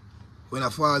 When I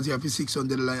fall here for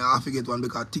 $600, I have to get one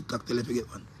because TikTok tell you to get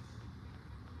one.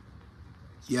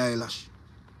 Yeah, Lash.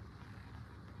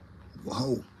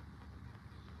 Wow.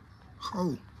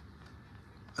 How?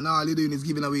 And all you're doing is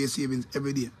giving away your savings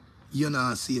every day. You're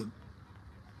not saved.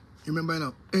 Remember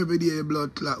now, every day your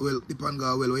blood clot well, the pan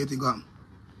go well, what you think of?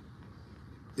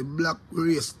 The black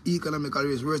race, economical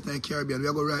race, worse than the Caribbean, we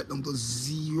are going right down to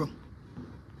zero.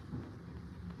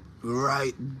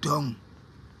 Right down.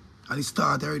 And it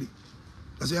start already.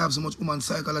 That's why you have so much women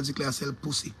psychologically I sell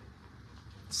pussy.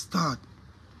 Start.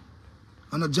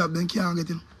 And a job they can't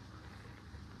get in.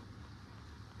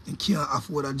 They can't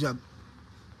afford a job.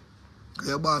 Because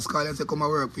your boss call you and say come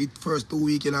and work for the first 2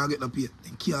 weeks you don't get no pay.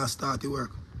 They can't start the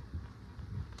work.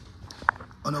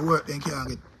 On the work they can't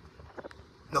get.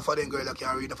 Enough of them girls that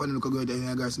can't read, enough of them little girls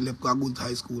that girls left go good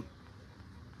high school.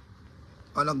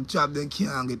 On a job they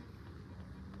can't get.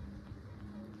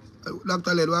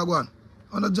 Dr. Led, what go on?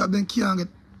 On a job they can't get.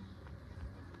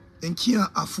 They can't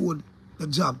afford the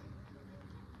job.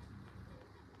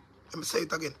 Let me say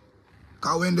it again.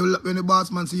 Because when the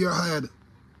boss man see you're hired,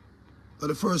 for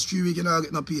the first 3 weeks you don't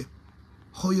get no pay,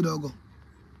 how you don't go? You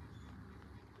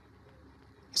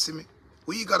see me?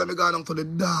 We gotta be going down to the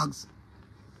dogs.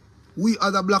 We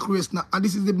as a black race now, and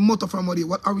this is the motto from what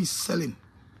what are we selling?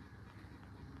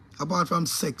 Apart from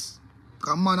sex.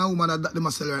 Because man and woman that they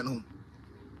must sell right now.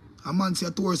 A man see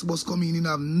a tourist bus come in and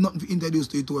have nothing to introduce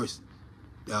to the tourist.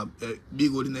 They have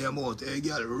big old in your mouth. Hey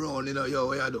girl, run, you know, yo,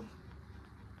 what you do?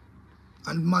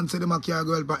 And man say them a carry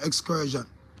girl for excursion.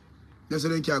 They say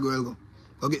they carry girl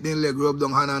go get their leg rub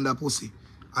down hand on the pussy.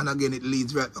 And again it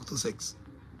leads right back to sex.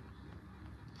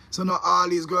 So now all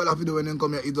these girls have to do when they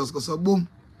come here, it just go so boom.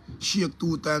 Shake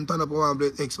 2 times, turn up one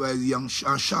plate XYZ and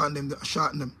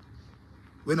shorten them.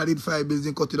 When I did 5 bills,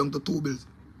 they cut it down to 2 bills.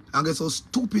 And guess how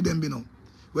stupid them be now.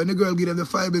 When the girl give them the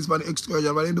 5 bills for the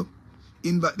excursion, what they do?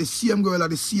 Invite the same girl at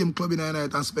the same club in the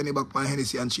night and spend it back on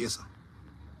Hennessy and Chaser.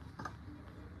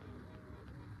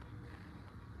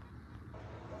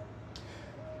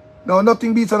 Now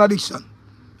nothing beats an addiction.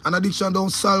 An addiction don't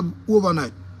solve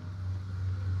overnight.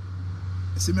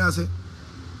 You see me I say?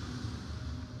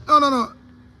 No.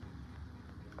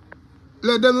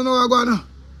 Let them know what going on.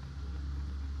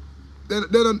 They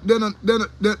don't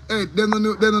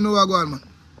know what going on, man.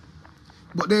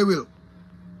 But they will.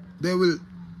 They will.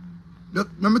 Let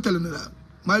me tell you that.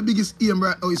 My biggest aim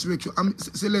right now is to make sure.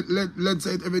 Let's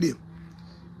say it every day.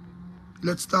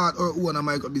 Let's start our own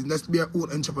micro business. Let's be our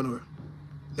own entrepreneur.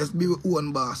 Let's be our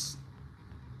own boss.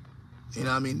 You know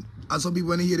what I mean? And some people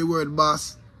when they hear the word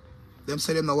boss, them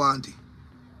say them not want it.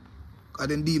 Because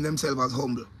they deem themselves as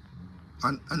humble.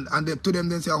 And to them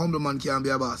they say a humble man can't be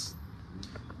a boss.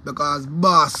 Because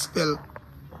boss spell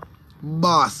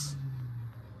boss.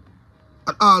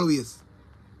 And always.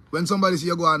 When somebody say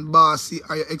you go on boss, see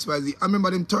or your XYZ, I remember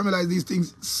them terminalize these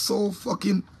things so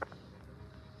fucking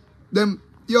them,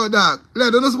 yo dog,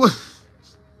 let them know.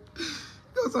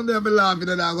 Yo, someday I've been laughing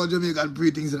at that, I go Jamaica and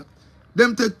pre things.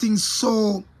 Them take things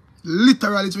so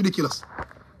literal, it's ridiculous.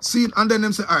 See, and then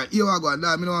them say, alright, here I go, and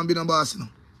I don't want to be no boss, you know.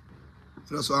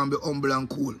 You just want to be humble and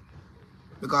cool.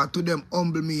 Because to them,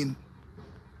 humble mean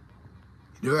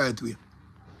the right way.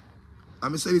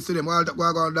 And I say this to them, while I go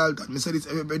on Dalton, I say this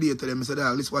every day to them, I say,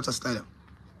 let's watch a style.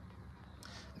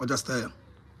 Watch a style.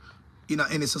 In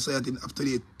any society, after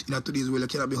the, in today's world, you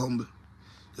cannot be humble.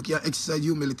 You can't exercise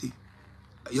humility.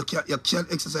 You can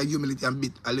exercise humility and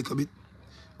bit a little bit,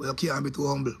 but you can't be too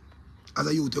humble. As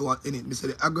a youth, you want in it. I say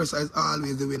the aggressor is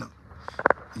always the winner.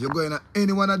 If you go in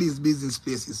any one of these business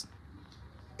places,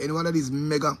 any one of these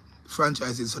mega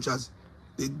franchises such as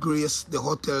the Grace, the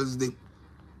hotels, the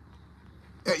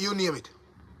you name it.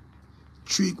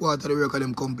 3/4 of the work of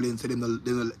them complain, say them and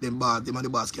the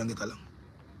boss can't get along.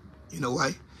 You know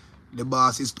why? The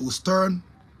boss is too stern,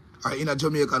 or in a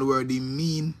Jamaican word, he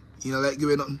mean, you know, like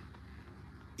giving nothing.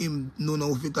 Him no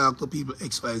know if he talk to people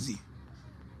XYZ.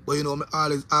 But you know, me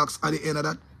always ask at the end of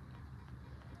that.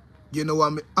 You know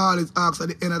what me always ask at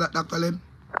the end of that, Dr. Len?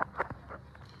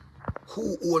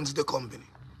 Who owns the company?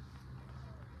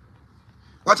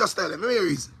 Watch your style, let me hear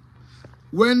reason.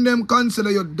 When them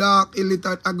consider you dark,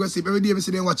 illiterate, aggressive, every day I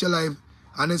see them watch your live,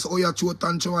 and then say, oh, you're true,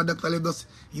 tantrum, and Dr. Len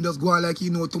he just go on like he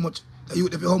know too much. The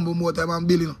youth, if you humble more time and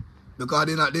building, because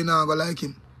they not go like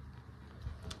him.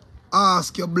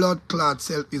 Ask your blood clot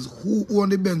self is who own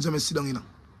the Benjamin sit down in.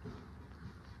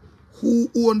 Who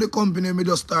own the company me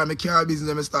just start, me carry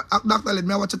business, me start. Dr. Let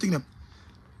me watch a thing them.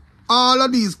 All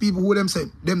of these people who them say,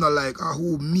 them not like, or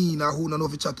who mean, or who not know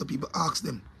if you chat to people, ask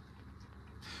them.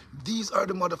 These are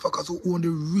the motherfuckers who own the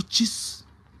richest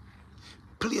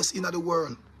place in the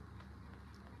world.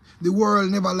 The world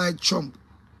never liked Trump.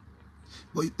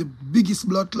 But the biggest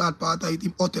blood clot part of it,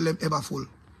 him hotel them ever full.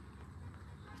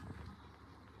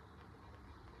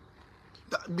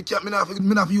 Me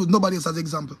not use nobody else as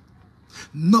example.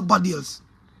 Nobody else.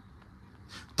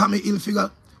 Tommy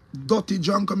Hilfiger, dirty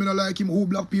drunk, I mean, like him, who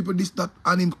black people, this, that,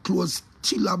 and him clothes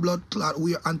still a blood clot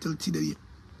wear until today.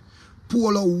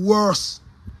 Polo worse.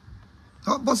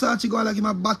 Versace go like him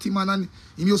a batty man and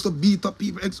he used to beat up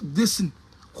people. Listen,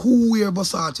 who wear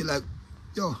Versace like,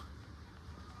 yo.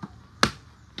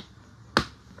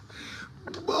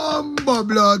 Bumba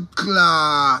blood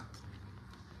clot.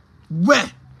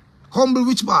 Where? Humble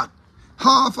which part?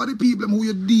 Half of the people who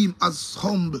you deem as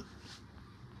humble.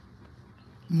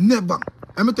 Never.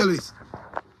 Let me tell you this.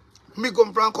 Me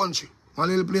come from a country. One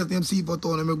little place named Seaport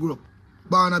Town where I grew up.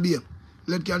 Born a beer.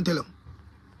 Let can tell them.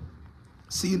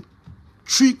 See,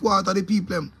 3/4 of the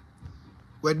people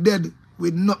were dead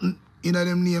with nothing in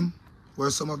them name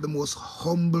were some of the most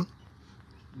humble,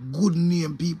 good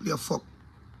name people you fuck.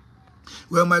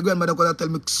 Where my grandmother could tell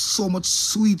me so much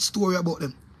sweet story about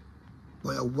them.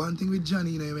 But one thing with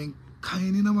Johnny, you know, he ain't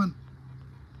kind, you know, man.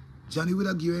 Johnny would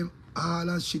have given him all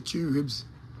that shit to ribs.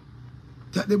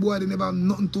 That the boy, they never have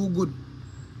nothing too good.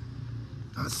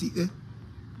 And see,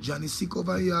 Johnny sick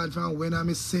over yard from when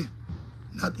I say,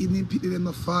 not even pity them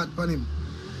no fart for him.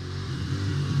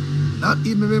 Not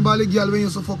even remember the girl when you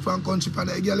used to fuck from country, and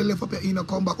the girl left up here, you know,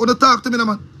 come back. Oh, don't talk to me, no,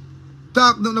 man.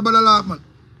 Talk, don't nobody laugh, man.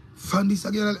 From this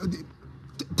again,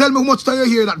 tell me how much time you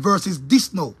hear that verse is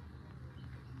this now.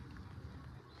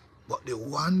 But the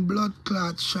one blood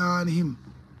clot shine him.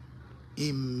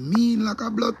 He mean like a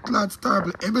blood clot star.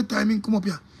 Every time he come up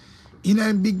here, in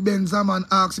a big Benz, a man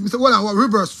asks him, he say, what,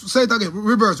 reverse, say it again,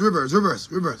 reverse.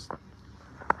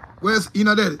 Where's he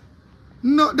not dead?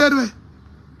 Not dead way.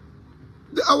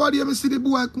 The hour day I see the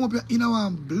boy come up here in a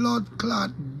blood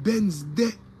clot Benz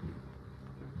there.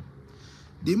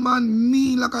 The man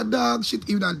mean like a dog shit.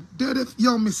 If that dead,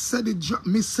 yo, me say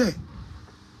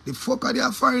the fucker they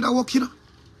are firing a walk, you know.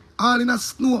 All in a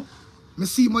snow. Me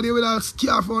see my day with a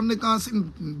scarf on the neck and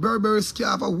sitting Burberry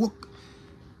scarf a walk.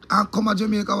 And come to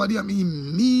Jamaica over there, me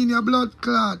mean your blood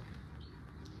clot.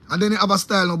 And then he have a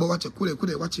style now, but watch it,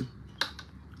 could watch him.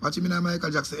 Watch him in a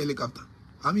Michael Jackson helicopter.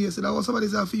 And me say that was somebody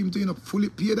say film to, you know, fully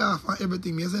paid off and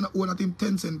everything. Me say that own at him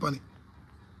 10 cents on it.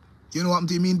 You know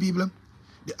what I mean, people?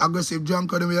 The aggressive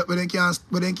drunkard when they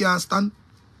can't stand.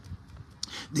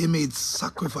 They made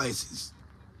sacrifices.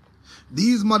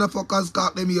 These motherfuckers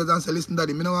caught them ears and say, listen,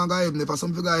 daddy, me no want to go to heaven. If I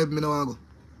something go to heaven, me no want to go.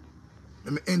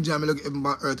 Let me enjoy me look at heaven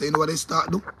on earth. You know what they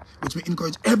start do? Which me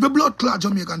encourage every blood clot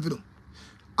Jamaican to do.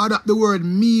 Adapt the word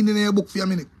mean in your book for a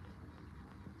minute.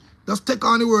 Just take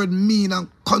on the word mean and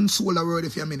console the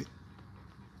word for a minute.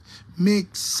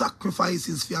 Make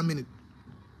sacrifices for a minute.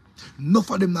 Enough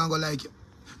of them not going to like you.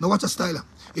 Now watch a style.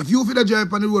 If you feel the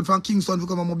drive on the road from Kingston to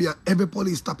come to Mobile, every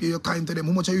police stop you, you're kind to them.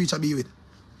 How much are you reach a be with?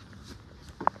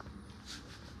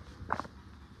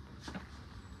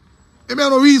 You may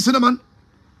have no reason, man.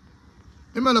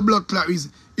 Remember the blood clot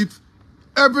reason. If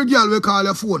every girl will call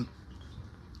your phone,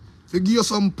 if you give you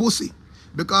some pussy,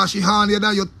 because she hornier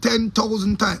than you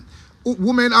 10,000 times.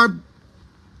 Women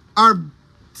are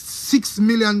 6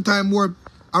 million times more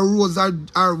arose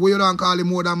are what you don't call it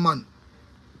more than man.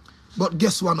 But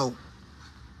guess what now?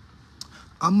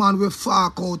 A man will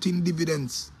fork out in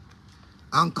dividends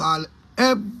and call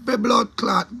every blood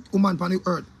clot woman on the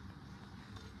earth.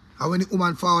 And when the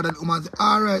woman forward, the woman say,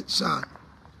 alright, Sean,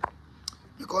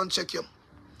 you can't check you.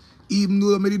 Even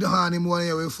though I did the horny more than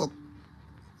you fuck.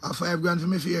 I 5 grand for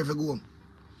me fear if you go home.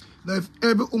 Now if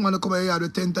every woman come here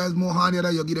with 10 times more horny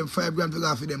than you give them 5 grand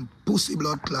for them pussy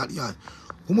blood clot yard.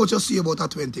 How much you see about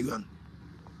that 20 grand?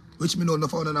 Which me know no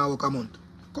found an hour a month.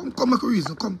 Come make a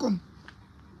reason. Come.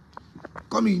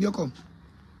 Come in, you come.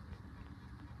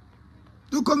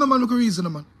 You come, no man, make a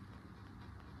reason, man.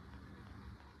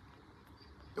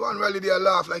 You want really there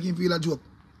laugh like him feel a joke.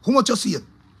 How much you see it?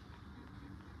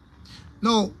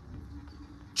 Now,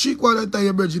 3/4 of the time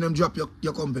your bridge them drop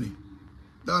your company.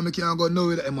 That me can't go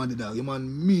nowhere with that man, the dog. Your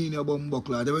man mean your bum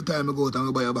buckler. Every time I go out and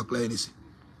I buy a buckler, you see.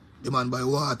 The man buy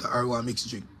water or one mixed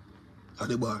drink at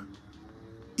the bar.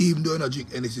 Even though you don't drink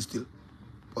anything still.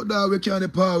 But that we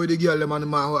can't power with the girl, the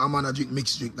man drink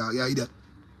mixed drink, dog. You hear that?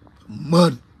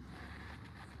 Mad.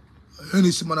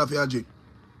 Anything man have your drink.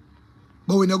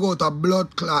 But when you go to a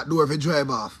blood clot door if you drive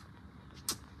off.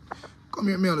 Come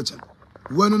here, me on the channel.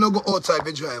 When you go outside if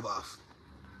you drive off.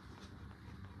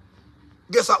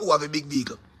 Guess who have a big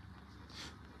vehicle?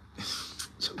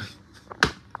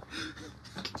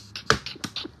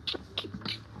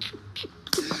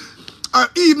 Or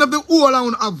even if the whole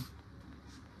around have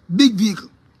big vehicle.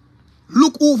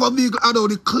 Look over vehicle at all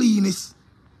the cleanest,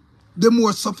 the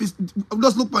more sophisticated.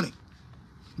 Just look on it.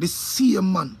 The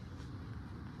same man.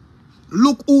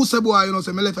 Look who say boy, you know,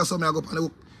 say me left you something I go on the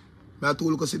hook. Me I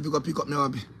told you if you go pick up me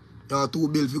hobby. You have 2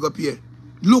 bills if you go pay.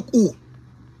 Look who.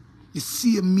 The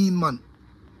same mean man.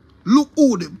 Look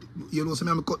who the, you know, say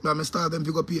me cut me start them if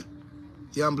you go pay.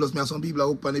 Yeah, and plus me have some people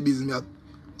who hook on the business me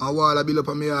and wall a bill up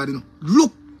on me yard, you know.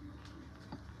 Look.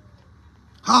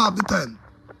 Half the time.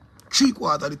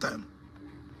 3/4 of the time.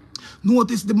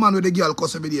 Notice the man with the girl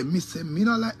cuss every day. Me say, me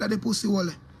not like that the pussy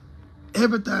wally.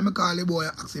 Every time I call the boy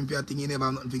and ask him for a thing, he never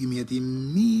have nothing to give me. He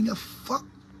mean the fuck.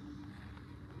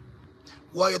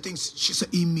 Why you think she say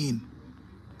he mean?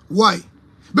 Why?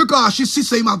 Because she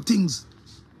see him have things.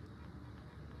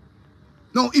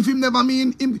 No, if him never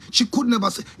mean, she could never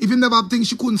say. If he never have things,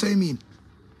 she couldn't say he mean.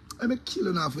 I'm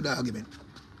killing her for the argument.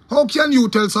 How can you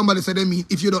tell somebody say they mean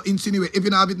if you don't insinuate, if you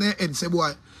don't have it in your head, say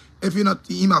boy, if you not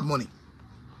him have money?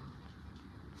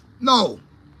 No.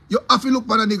 You have to look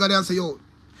for the nigga there and say, yo.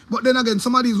 But then again,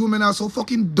 some of these women are so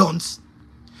fucking dunce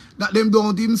that them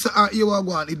don't even say, here we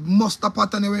go on. It must have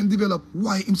pattern when develop.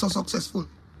 Why him so successful?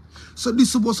 So this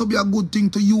is supposed to be a good thing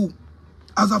to you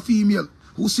as a female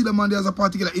who see the man there as a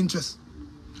particular interest.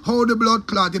 How the blood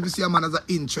clot if you see a man as an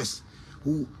interest?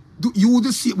 Who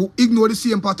ignore the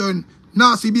same pattern,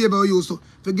 nasty behavior used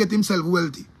to get himself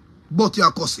wealthy. But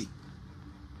you're cussy.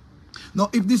 Now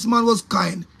if this man was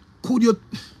kind, could you...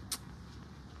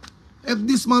 If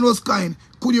this man was kind,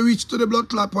 could you reach to the blood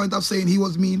clot point of saying he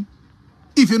was mean?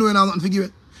 If you know you have nothing to give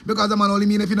it. Because the man only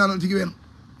mean if you have nothing to give it.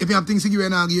 If you have things to give it,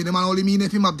 the man only mean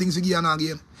if you have things to give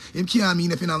it. Him can't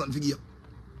mean if you have nothing to give.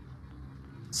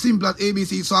 Simple as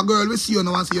ABC. So a girl will see you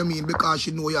now and see you mean because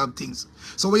she know you have things.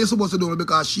 So what you're supposed to do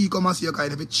because she come and see you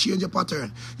kind, if you change your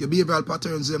pattern, your behavioral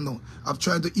patterns them now, of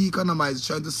trying to economize,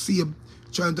 trying to save,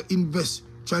 trying to invest,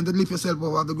 trying to lift yourself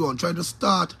off the ground, trying to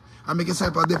start and make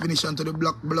yourself a definition to the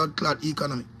blood clot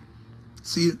economy.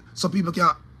 See, so people can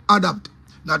adapt,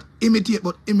 not imitate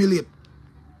but emulate.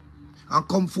 And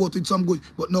come forth with some good.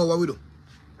 But no, what we do?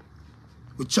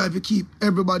 We try to keep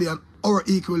everybody on our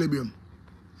equilibrium.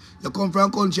 You come from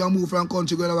a country and move from a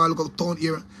country, go and look at town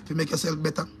here to make yourself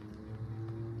better.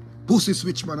 Pussy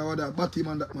switch man, over that, batty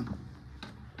man, that man.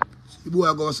 The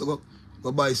boy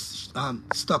go buy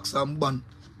stocks and bond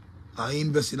and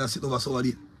invest in a sit over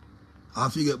somebody.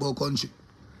 And forget about country.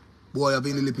 Boy, have a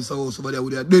little piece of house over there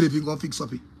with their dead if you can fix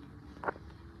up it.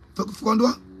 Come do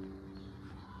what?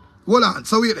 Hold on,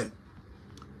 so wait there.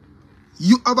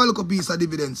 You have a little piece of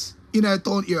dividends in a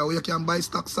town area where you can buy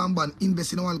stocks and bond,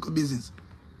 invest in a little business.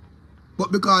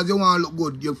 But because you want to look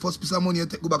good, your first piece of money you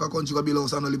take go back to country, go build a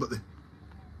house and live up there.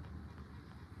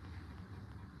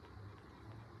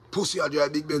 Pussy you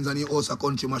drive big Benz and your house a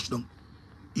country mash down.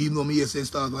 Even though me say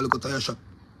start a little tire shop.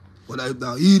 But I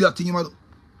hear that thing you do.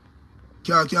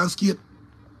 Car can't skate.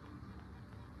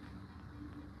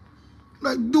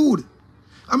 Like, dude,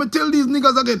 I'm going to tell these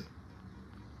niggas again.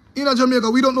 In Jamaica,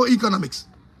 we don't know economics.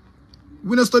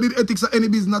 We don't study ethics of any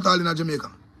business at all in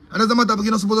Jamaica. And as a matter of fact,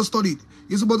 you're not supposed to study it.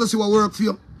 You're supposed to see what work for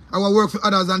you and what work for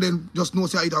others and then just know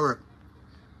see how it work.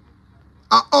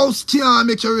 A house can't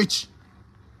make you rich.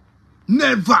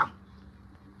 Never.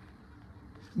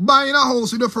 Buying a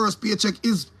house with the first paycheck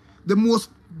is the most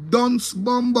dunce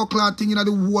bumbuckler thing in the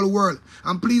whole world.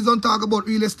 And please don't talk about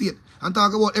real estate and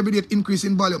talk about everyday increase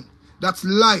in volume. That's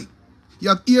lie. You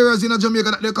have areas in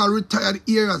Jamaica that they call retired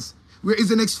areas, where is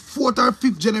the next 4th or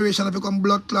 5th generation that become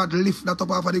blood clot lift that up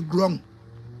off of the ground.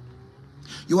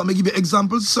 You want me to give you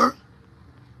examples, sir?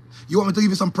 You want me to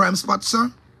give you some prime spots,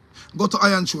 sir? Go to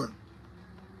Iron Shore.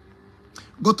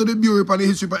 Go to the Bureau and the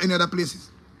History and any other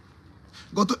places.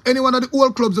 Go to any one of the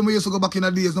old clubs that we used to go back in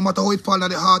the days, no matter how it falls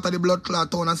at the heart of the blood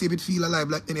clot town and see if it feel alive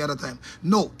like any other time.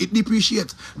 No, it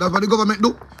depreciates. That's what the government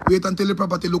do. Wait until the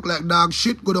property look like dog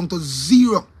shit, go down to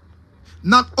 0.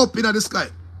 Not up in the sky.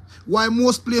 Why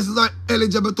most places are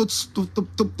eligible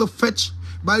to fetch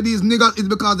by these niggas is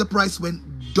because the price went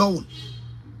down.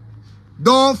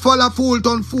 Don't follow fool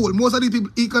turn fool. Most of these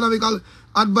people, economical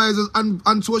advisors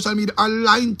and social media are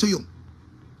lying to you.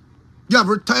 You have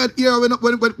retired here when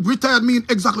retired mean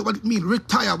exactly what it means.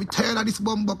 Retire. We tired of this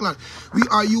bumbuckler. We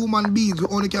are human beings. We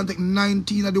only can take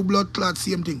 19 of the blood clot,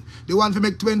 same thing. They want to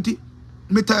make 20.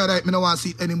 Me tired of it. Me don't want to see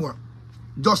it anymore.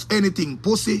 Just anything.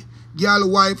 Pussy, girl,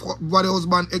 wife, body,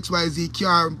 husband, XYZ,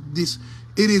 car, this.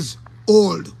 It is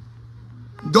old.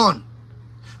 Done.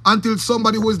 Until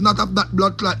somebody who is not of that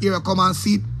blood clot era come and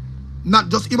see it. Not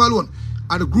just him alone.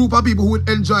 And a group of people who will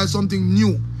enjoy something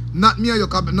new. Not me or your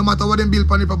cabinet. No matter what them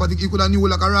build on the property, you could have knew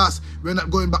like a ras. We're not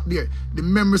going back there. The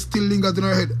memory still lingers in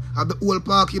our head of the old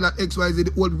parking at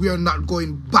XYZ, the old, we're not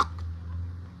going back.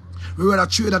 We rather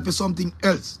trade that for something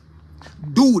else.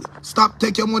 Dude, stop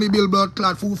take your money, build blood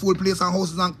clot, full place and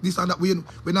houses and this and that. We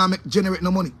not generate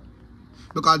no money.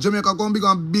 Because Jamaica going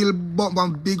to build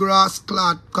one big ass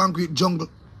clot concrete jungle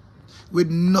with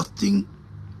nothing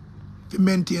to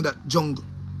maintain that jungle.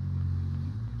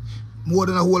 More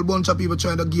than a whole bunch of people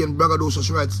trying to gain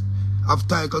braggadocious rights of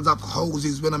titles of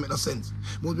houses when I make no sense.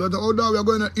 But we are oh no, we are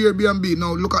going to Airbnb.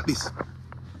 Now look at this.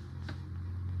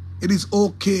 It is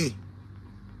okay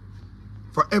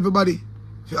for everybody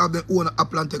to have their own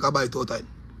apple and take a bite out of it.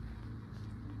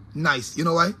 Nice. You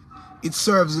know why? It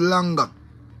serves longer.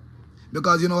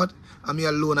 Because you know what? I'm here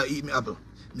alone and eat my apple.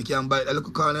 I can bite a little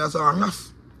corner so I'm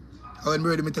rough. And when I'm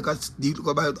ready to take a deep look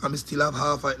about it, I still have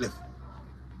half of it left.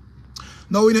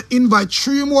 Now when you invite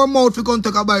 3 more mouths to come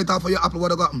take a bite off of your apple,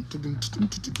 what I got?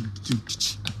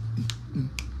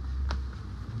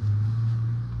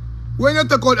 When you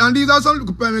take out, and these are some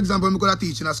prime examples I'm going to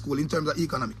teach in a school in terms of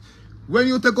economic. When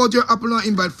you take out your apple and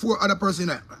invite 4 other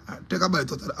persons, take a bite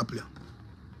out of the apple.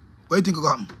 What do you think will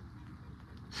happen?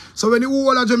 So when the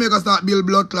whole of Jamaica start build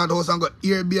blood clot house and go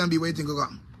Airbnb, what do you think will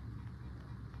happen?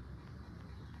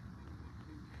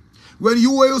 When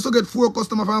you used to get 4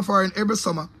 customers from foreign every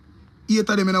summer, 8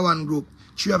 of them in one group,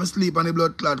 3 have to sleep on the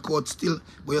blood clot court still,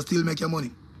 but you still make your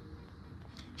money.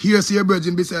 Here's your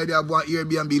virgin beside you have one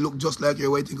Airbnb look just like your,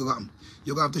 what do you think will happen?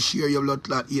 You're going to have to share your blood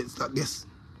clot 8 stock guess.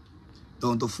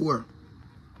 Down to 4.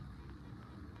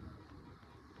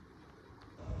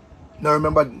 Now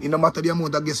remember, it no matter the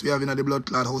amount of guests we have in the blood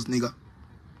clot house, nigga.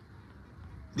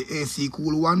 The AC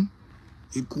cool 1,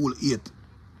 it cool 8.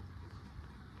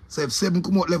 So if 7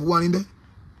 come out, left 1 in there.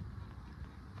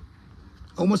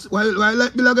 How much, why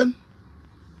light bill again?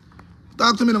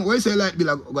 Talk to me now, why you say light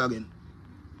bill go again?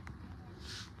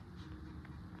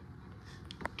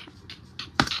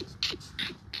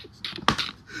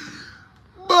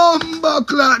 Bomba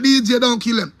clock DJ, don't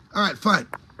kill him. Alright, fine.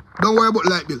 Don't worry about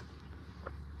light bill.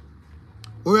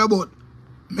 Worry about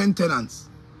maintenance.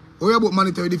 Worry about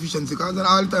monetary deficiency, because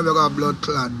all the time we got blood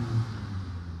clot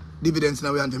dividends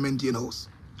now we have to maintain house.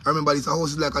 Remember, this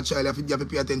house is like a child. You have to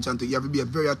pay attention to it. You have to be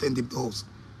very attentive to the house.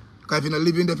 Because if you're not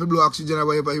living there, if you blow oxygen or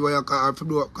whatever you call, or if you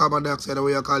blow carbon dioxide or what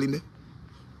you call in there,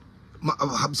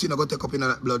 I'm seeing go take up in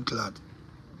that blood clot.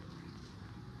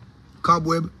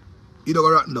 Cobweb, you don't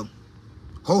go rotten down.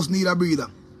 House need a breather.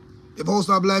 If house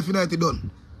not have life in it, it's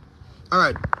done.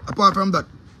 Alright, apart from that,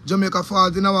 Jamaica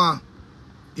falls in our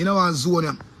zone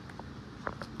here,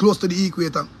 close to the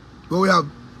equator, where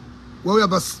we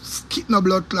have a skitting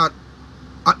blood clot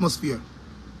atmosphere.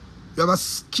 You have a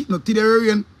skitting till the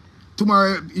rain,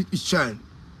 tomorrow it shine.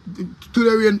 To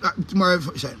the rain, tomorrow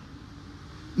it shine.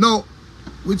 Now,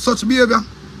 with such behavior,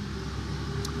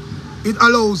 it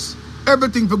allows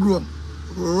everything to grow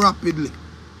rapidly.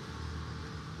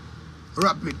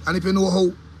 Rapid. And if you know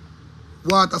how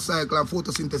water cycle and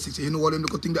photosynthesis, you know what them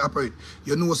thing they operate.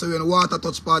 You know so when water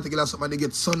touch particle or something, they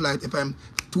get sunlight. If I'm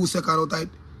 2 seconds outside,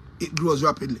 it grows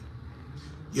rapidly.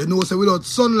 You know, so without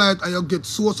sunlight and you get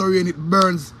so rain, it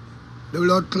burns the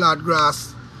blood clot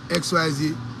grass,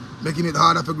 XYZ, making it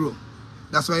harder to grow.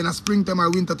 That's why in the springtime or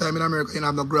winter time in America, you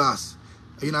have no grass.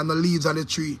 You have no leaves on the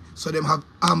tree, so them have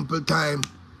ample time.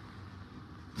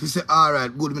 If you say, all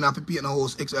right, good, we have to paint a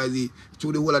house, XYZ,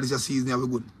 through the whole of this season, you have a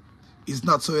good. It's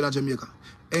not so in Jamaica.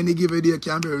 Any given day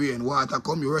can be rain, water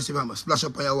come, you receive them, splash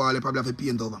up on your wall, you probably have to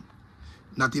paint over.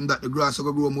 Not in that the grass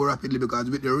will grow more rapidly because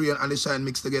with the rain and the shine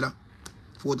mixed together,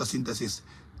 photosynthesis,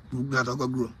 that will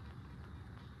grow.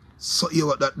 So you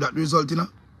what that result, you know?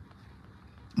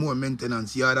 More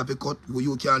maintenance. You have to cut,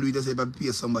 you can't do it yourself and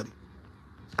pay somebody.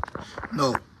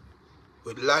 No.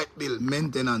 With light bill,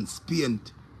 maintenance,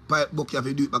 paint, pipe book, you have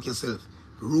to do it back yourself.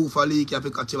 Roof a leak, you have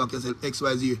to catch it back yourself,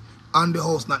 XYZ. And the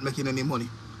house not making any money.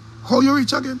 How you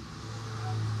rich again?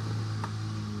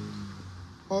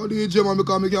 How do you jam man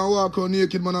because I can walk around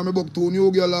naked, man, and I booked 2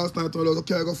 new girls last night. I was like,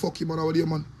 okay, I go fuck you, man, over there,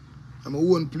 man. I'm my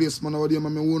own place, man, over there,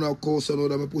 man. I own a house,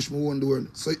 and I push my own door.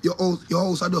 So your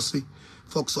house are dusty.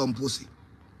 Fuck some pussy.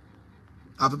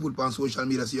 I have to put on social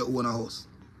media so you own a house.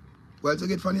 Well, to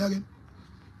get funny again?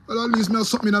 Well, at least me have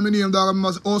something in my name, dog.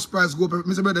 My house price go up.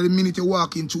 Mr. Brother, the minute you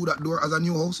walk in through that door as a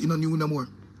new house, you don't new no more.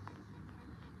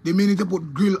 The minute you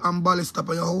put grill and ballast up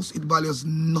on your house, it values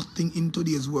nothing in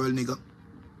today's world, nigga.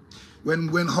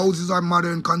 When houses are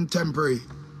modern, contemporary,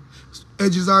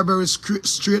 edges are very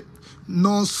straight,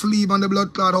 no sleeve on the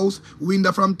blood clot house,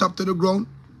 window from top to the ground,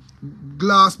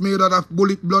 glass made out of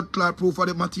bullet blood clot proof of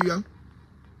the material,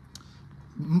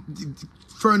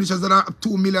 furnitures that are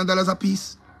 $2 million a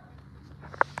piece.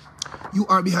 You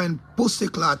are behind pussy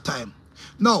clot time.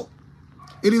 Now,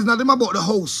 it is not even about the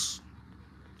house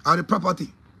or the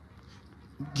property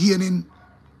gaining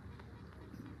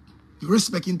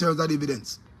respect in terms of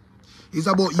dividends. It's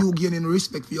about you gaining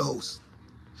respect for your house.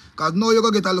 Because now you're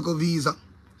going to get a little visa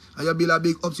and you build a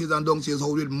big upstairs and downstairs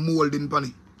house with mold in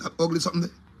panny. That ugly something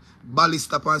there.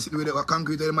 Ballista pan sitting with a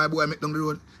concrete. My boy make down the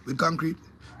road with concrete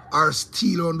or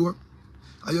steel on door.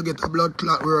 And you get a blood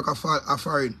clot work a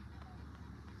foreign.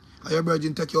 And your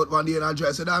virgin take you out one day and I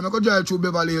drive. Say, I'm going to drive through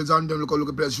Beverly Hills and then look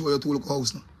at place, show you 2 look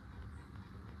house now.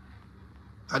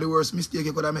 That's the worst mistake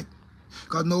you could have made.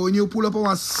 Because now when you pull up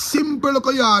on a simple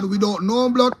little yard without no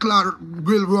blood clot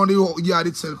grill around the yard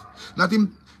itself,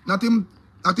 nothing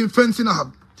fencing a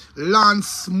hub, land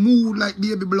smooth like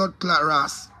baby blood clot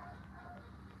grass.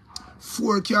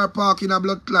 4-car park in a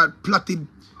blood clot, platted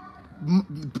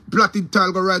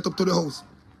tile go right up to the house.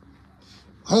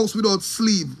 House without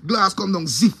sleeve, glass come down,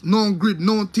 zip, no grid,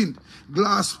 no tint,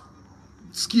 glass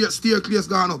staircase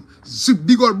gone up, zip,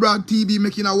 big old broad TV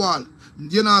making a wall.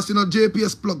 You know, see no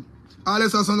JPS plug. All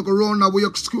this has look around now where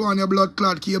you screw on your blood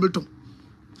clot cable too.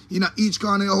 In each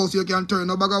corner of your house you can turn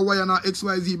no bag of wire now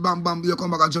XYZ bam bam you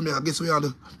come back to Jamaica. Guess what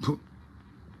you do?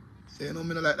 Say you know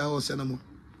me not like that house anymore.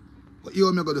 But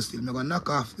you me go to steal. Me go knock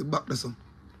off the back this one.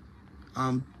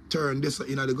 And turn this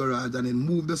in the garage and then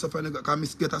move this up and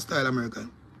because I get a style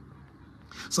American.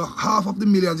 So half of the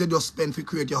millions you just spend to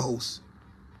create your house.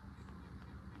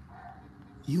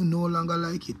 You no longer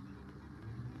like it.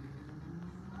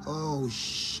 Oh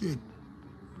shit.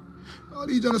 Oh,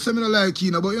 these are say me not like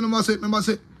you know, but you know I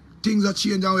say things are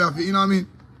changing and we have to, you know what I mean?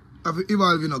 Have to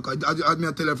evolve, you know, because I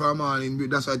tell you for a morning,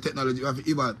 that's why technology have to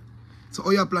evolve. So how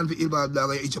you plan to evolve that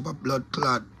you eat up a blood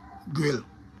clot grill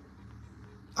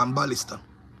and ballista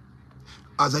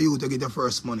as a youth to get your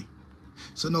first money.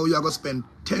 So now you are going to spend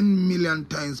 10 million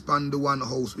times on the one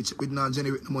house which will not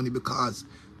generate the money because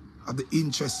of the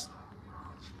interest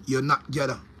you're not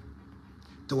gather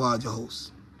towards your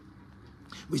house.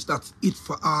 Which that's it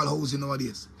for all housing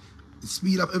nowadays. The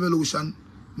speed of evolution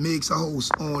makes a house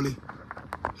only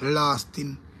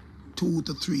lasting 2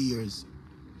 to 3 years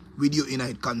with you in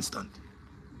it constant.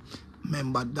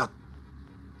 Remember that.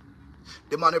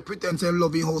 The man who pretends to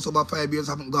love in house over 5 years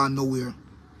haven't gone nowhere.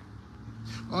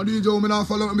 And these Joe, I not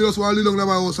follow me just want to look at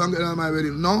my house and get on my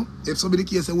wedding. No, if somebody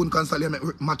case they wouldn't constantly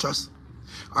make mattress,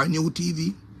 or new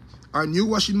TV, or new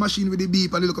washing machine with the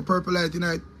beep and the little purple light in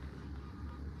it.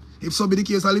 If somebody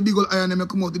case all the big old iron them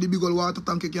come out to the big old water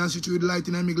tank, you can switch with the light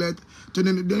in and make light,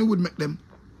 then it would make them.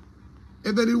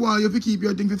 If they didn't want you to keep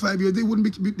your thing for 5 years, they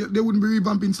wouldn't be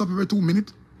revamping stuff every 2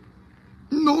 minutes.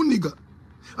 No nigga.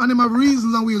 And them have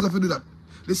reasons and ways of to do that.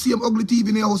 The same ugly TV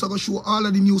in their house are going to show all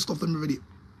of the new stuff them every day.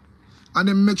 And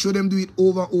then make sure them do it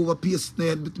over and over, pace till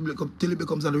it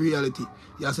becomes a reality.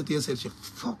 You have to say to yourself,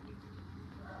 fuck.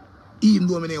 Even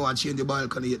though I don't want to change the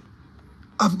balcony yet,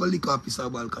 I've got to lick off piece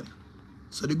of balcony.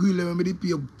 So the grill them they pay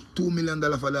 $2 million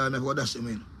for that and I've got to dash them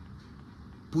in.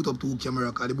 Put up 2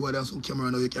 cameras, because the boy has some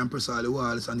camera now you can press all the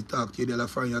walls and talk to you, they'll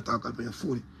find you talk up on your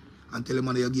phone. and tell the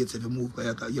man your gates if you move.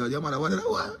 Your mother, what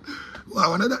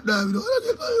one of that dog, you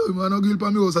know, man, no guilt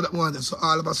for me house at that moment. So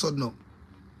all of a sudden now.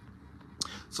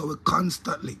 So we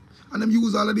constantly, and them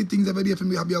use all of the things every day for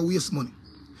me have your waste money.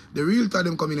 The realtor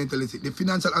them come in and tell you, the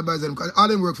financial advisor them, all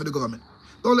them work for the government.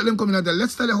 Don't let them come in and tell,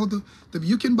 let's tell you how to,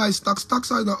 you can buy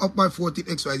stocks are up by 14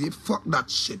 XYZ, fuck that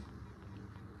shit.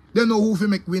 They know who to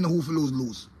make win, who to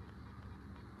lose.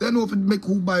 They know if it make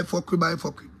who buy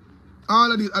fuckery.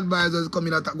 All of these advisors come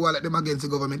in and go like them against the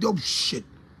government. Yo, shit.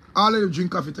 All of them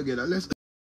drink coffee together. Let's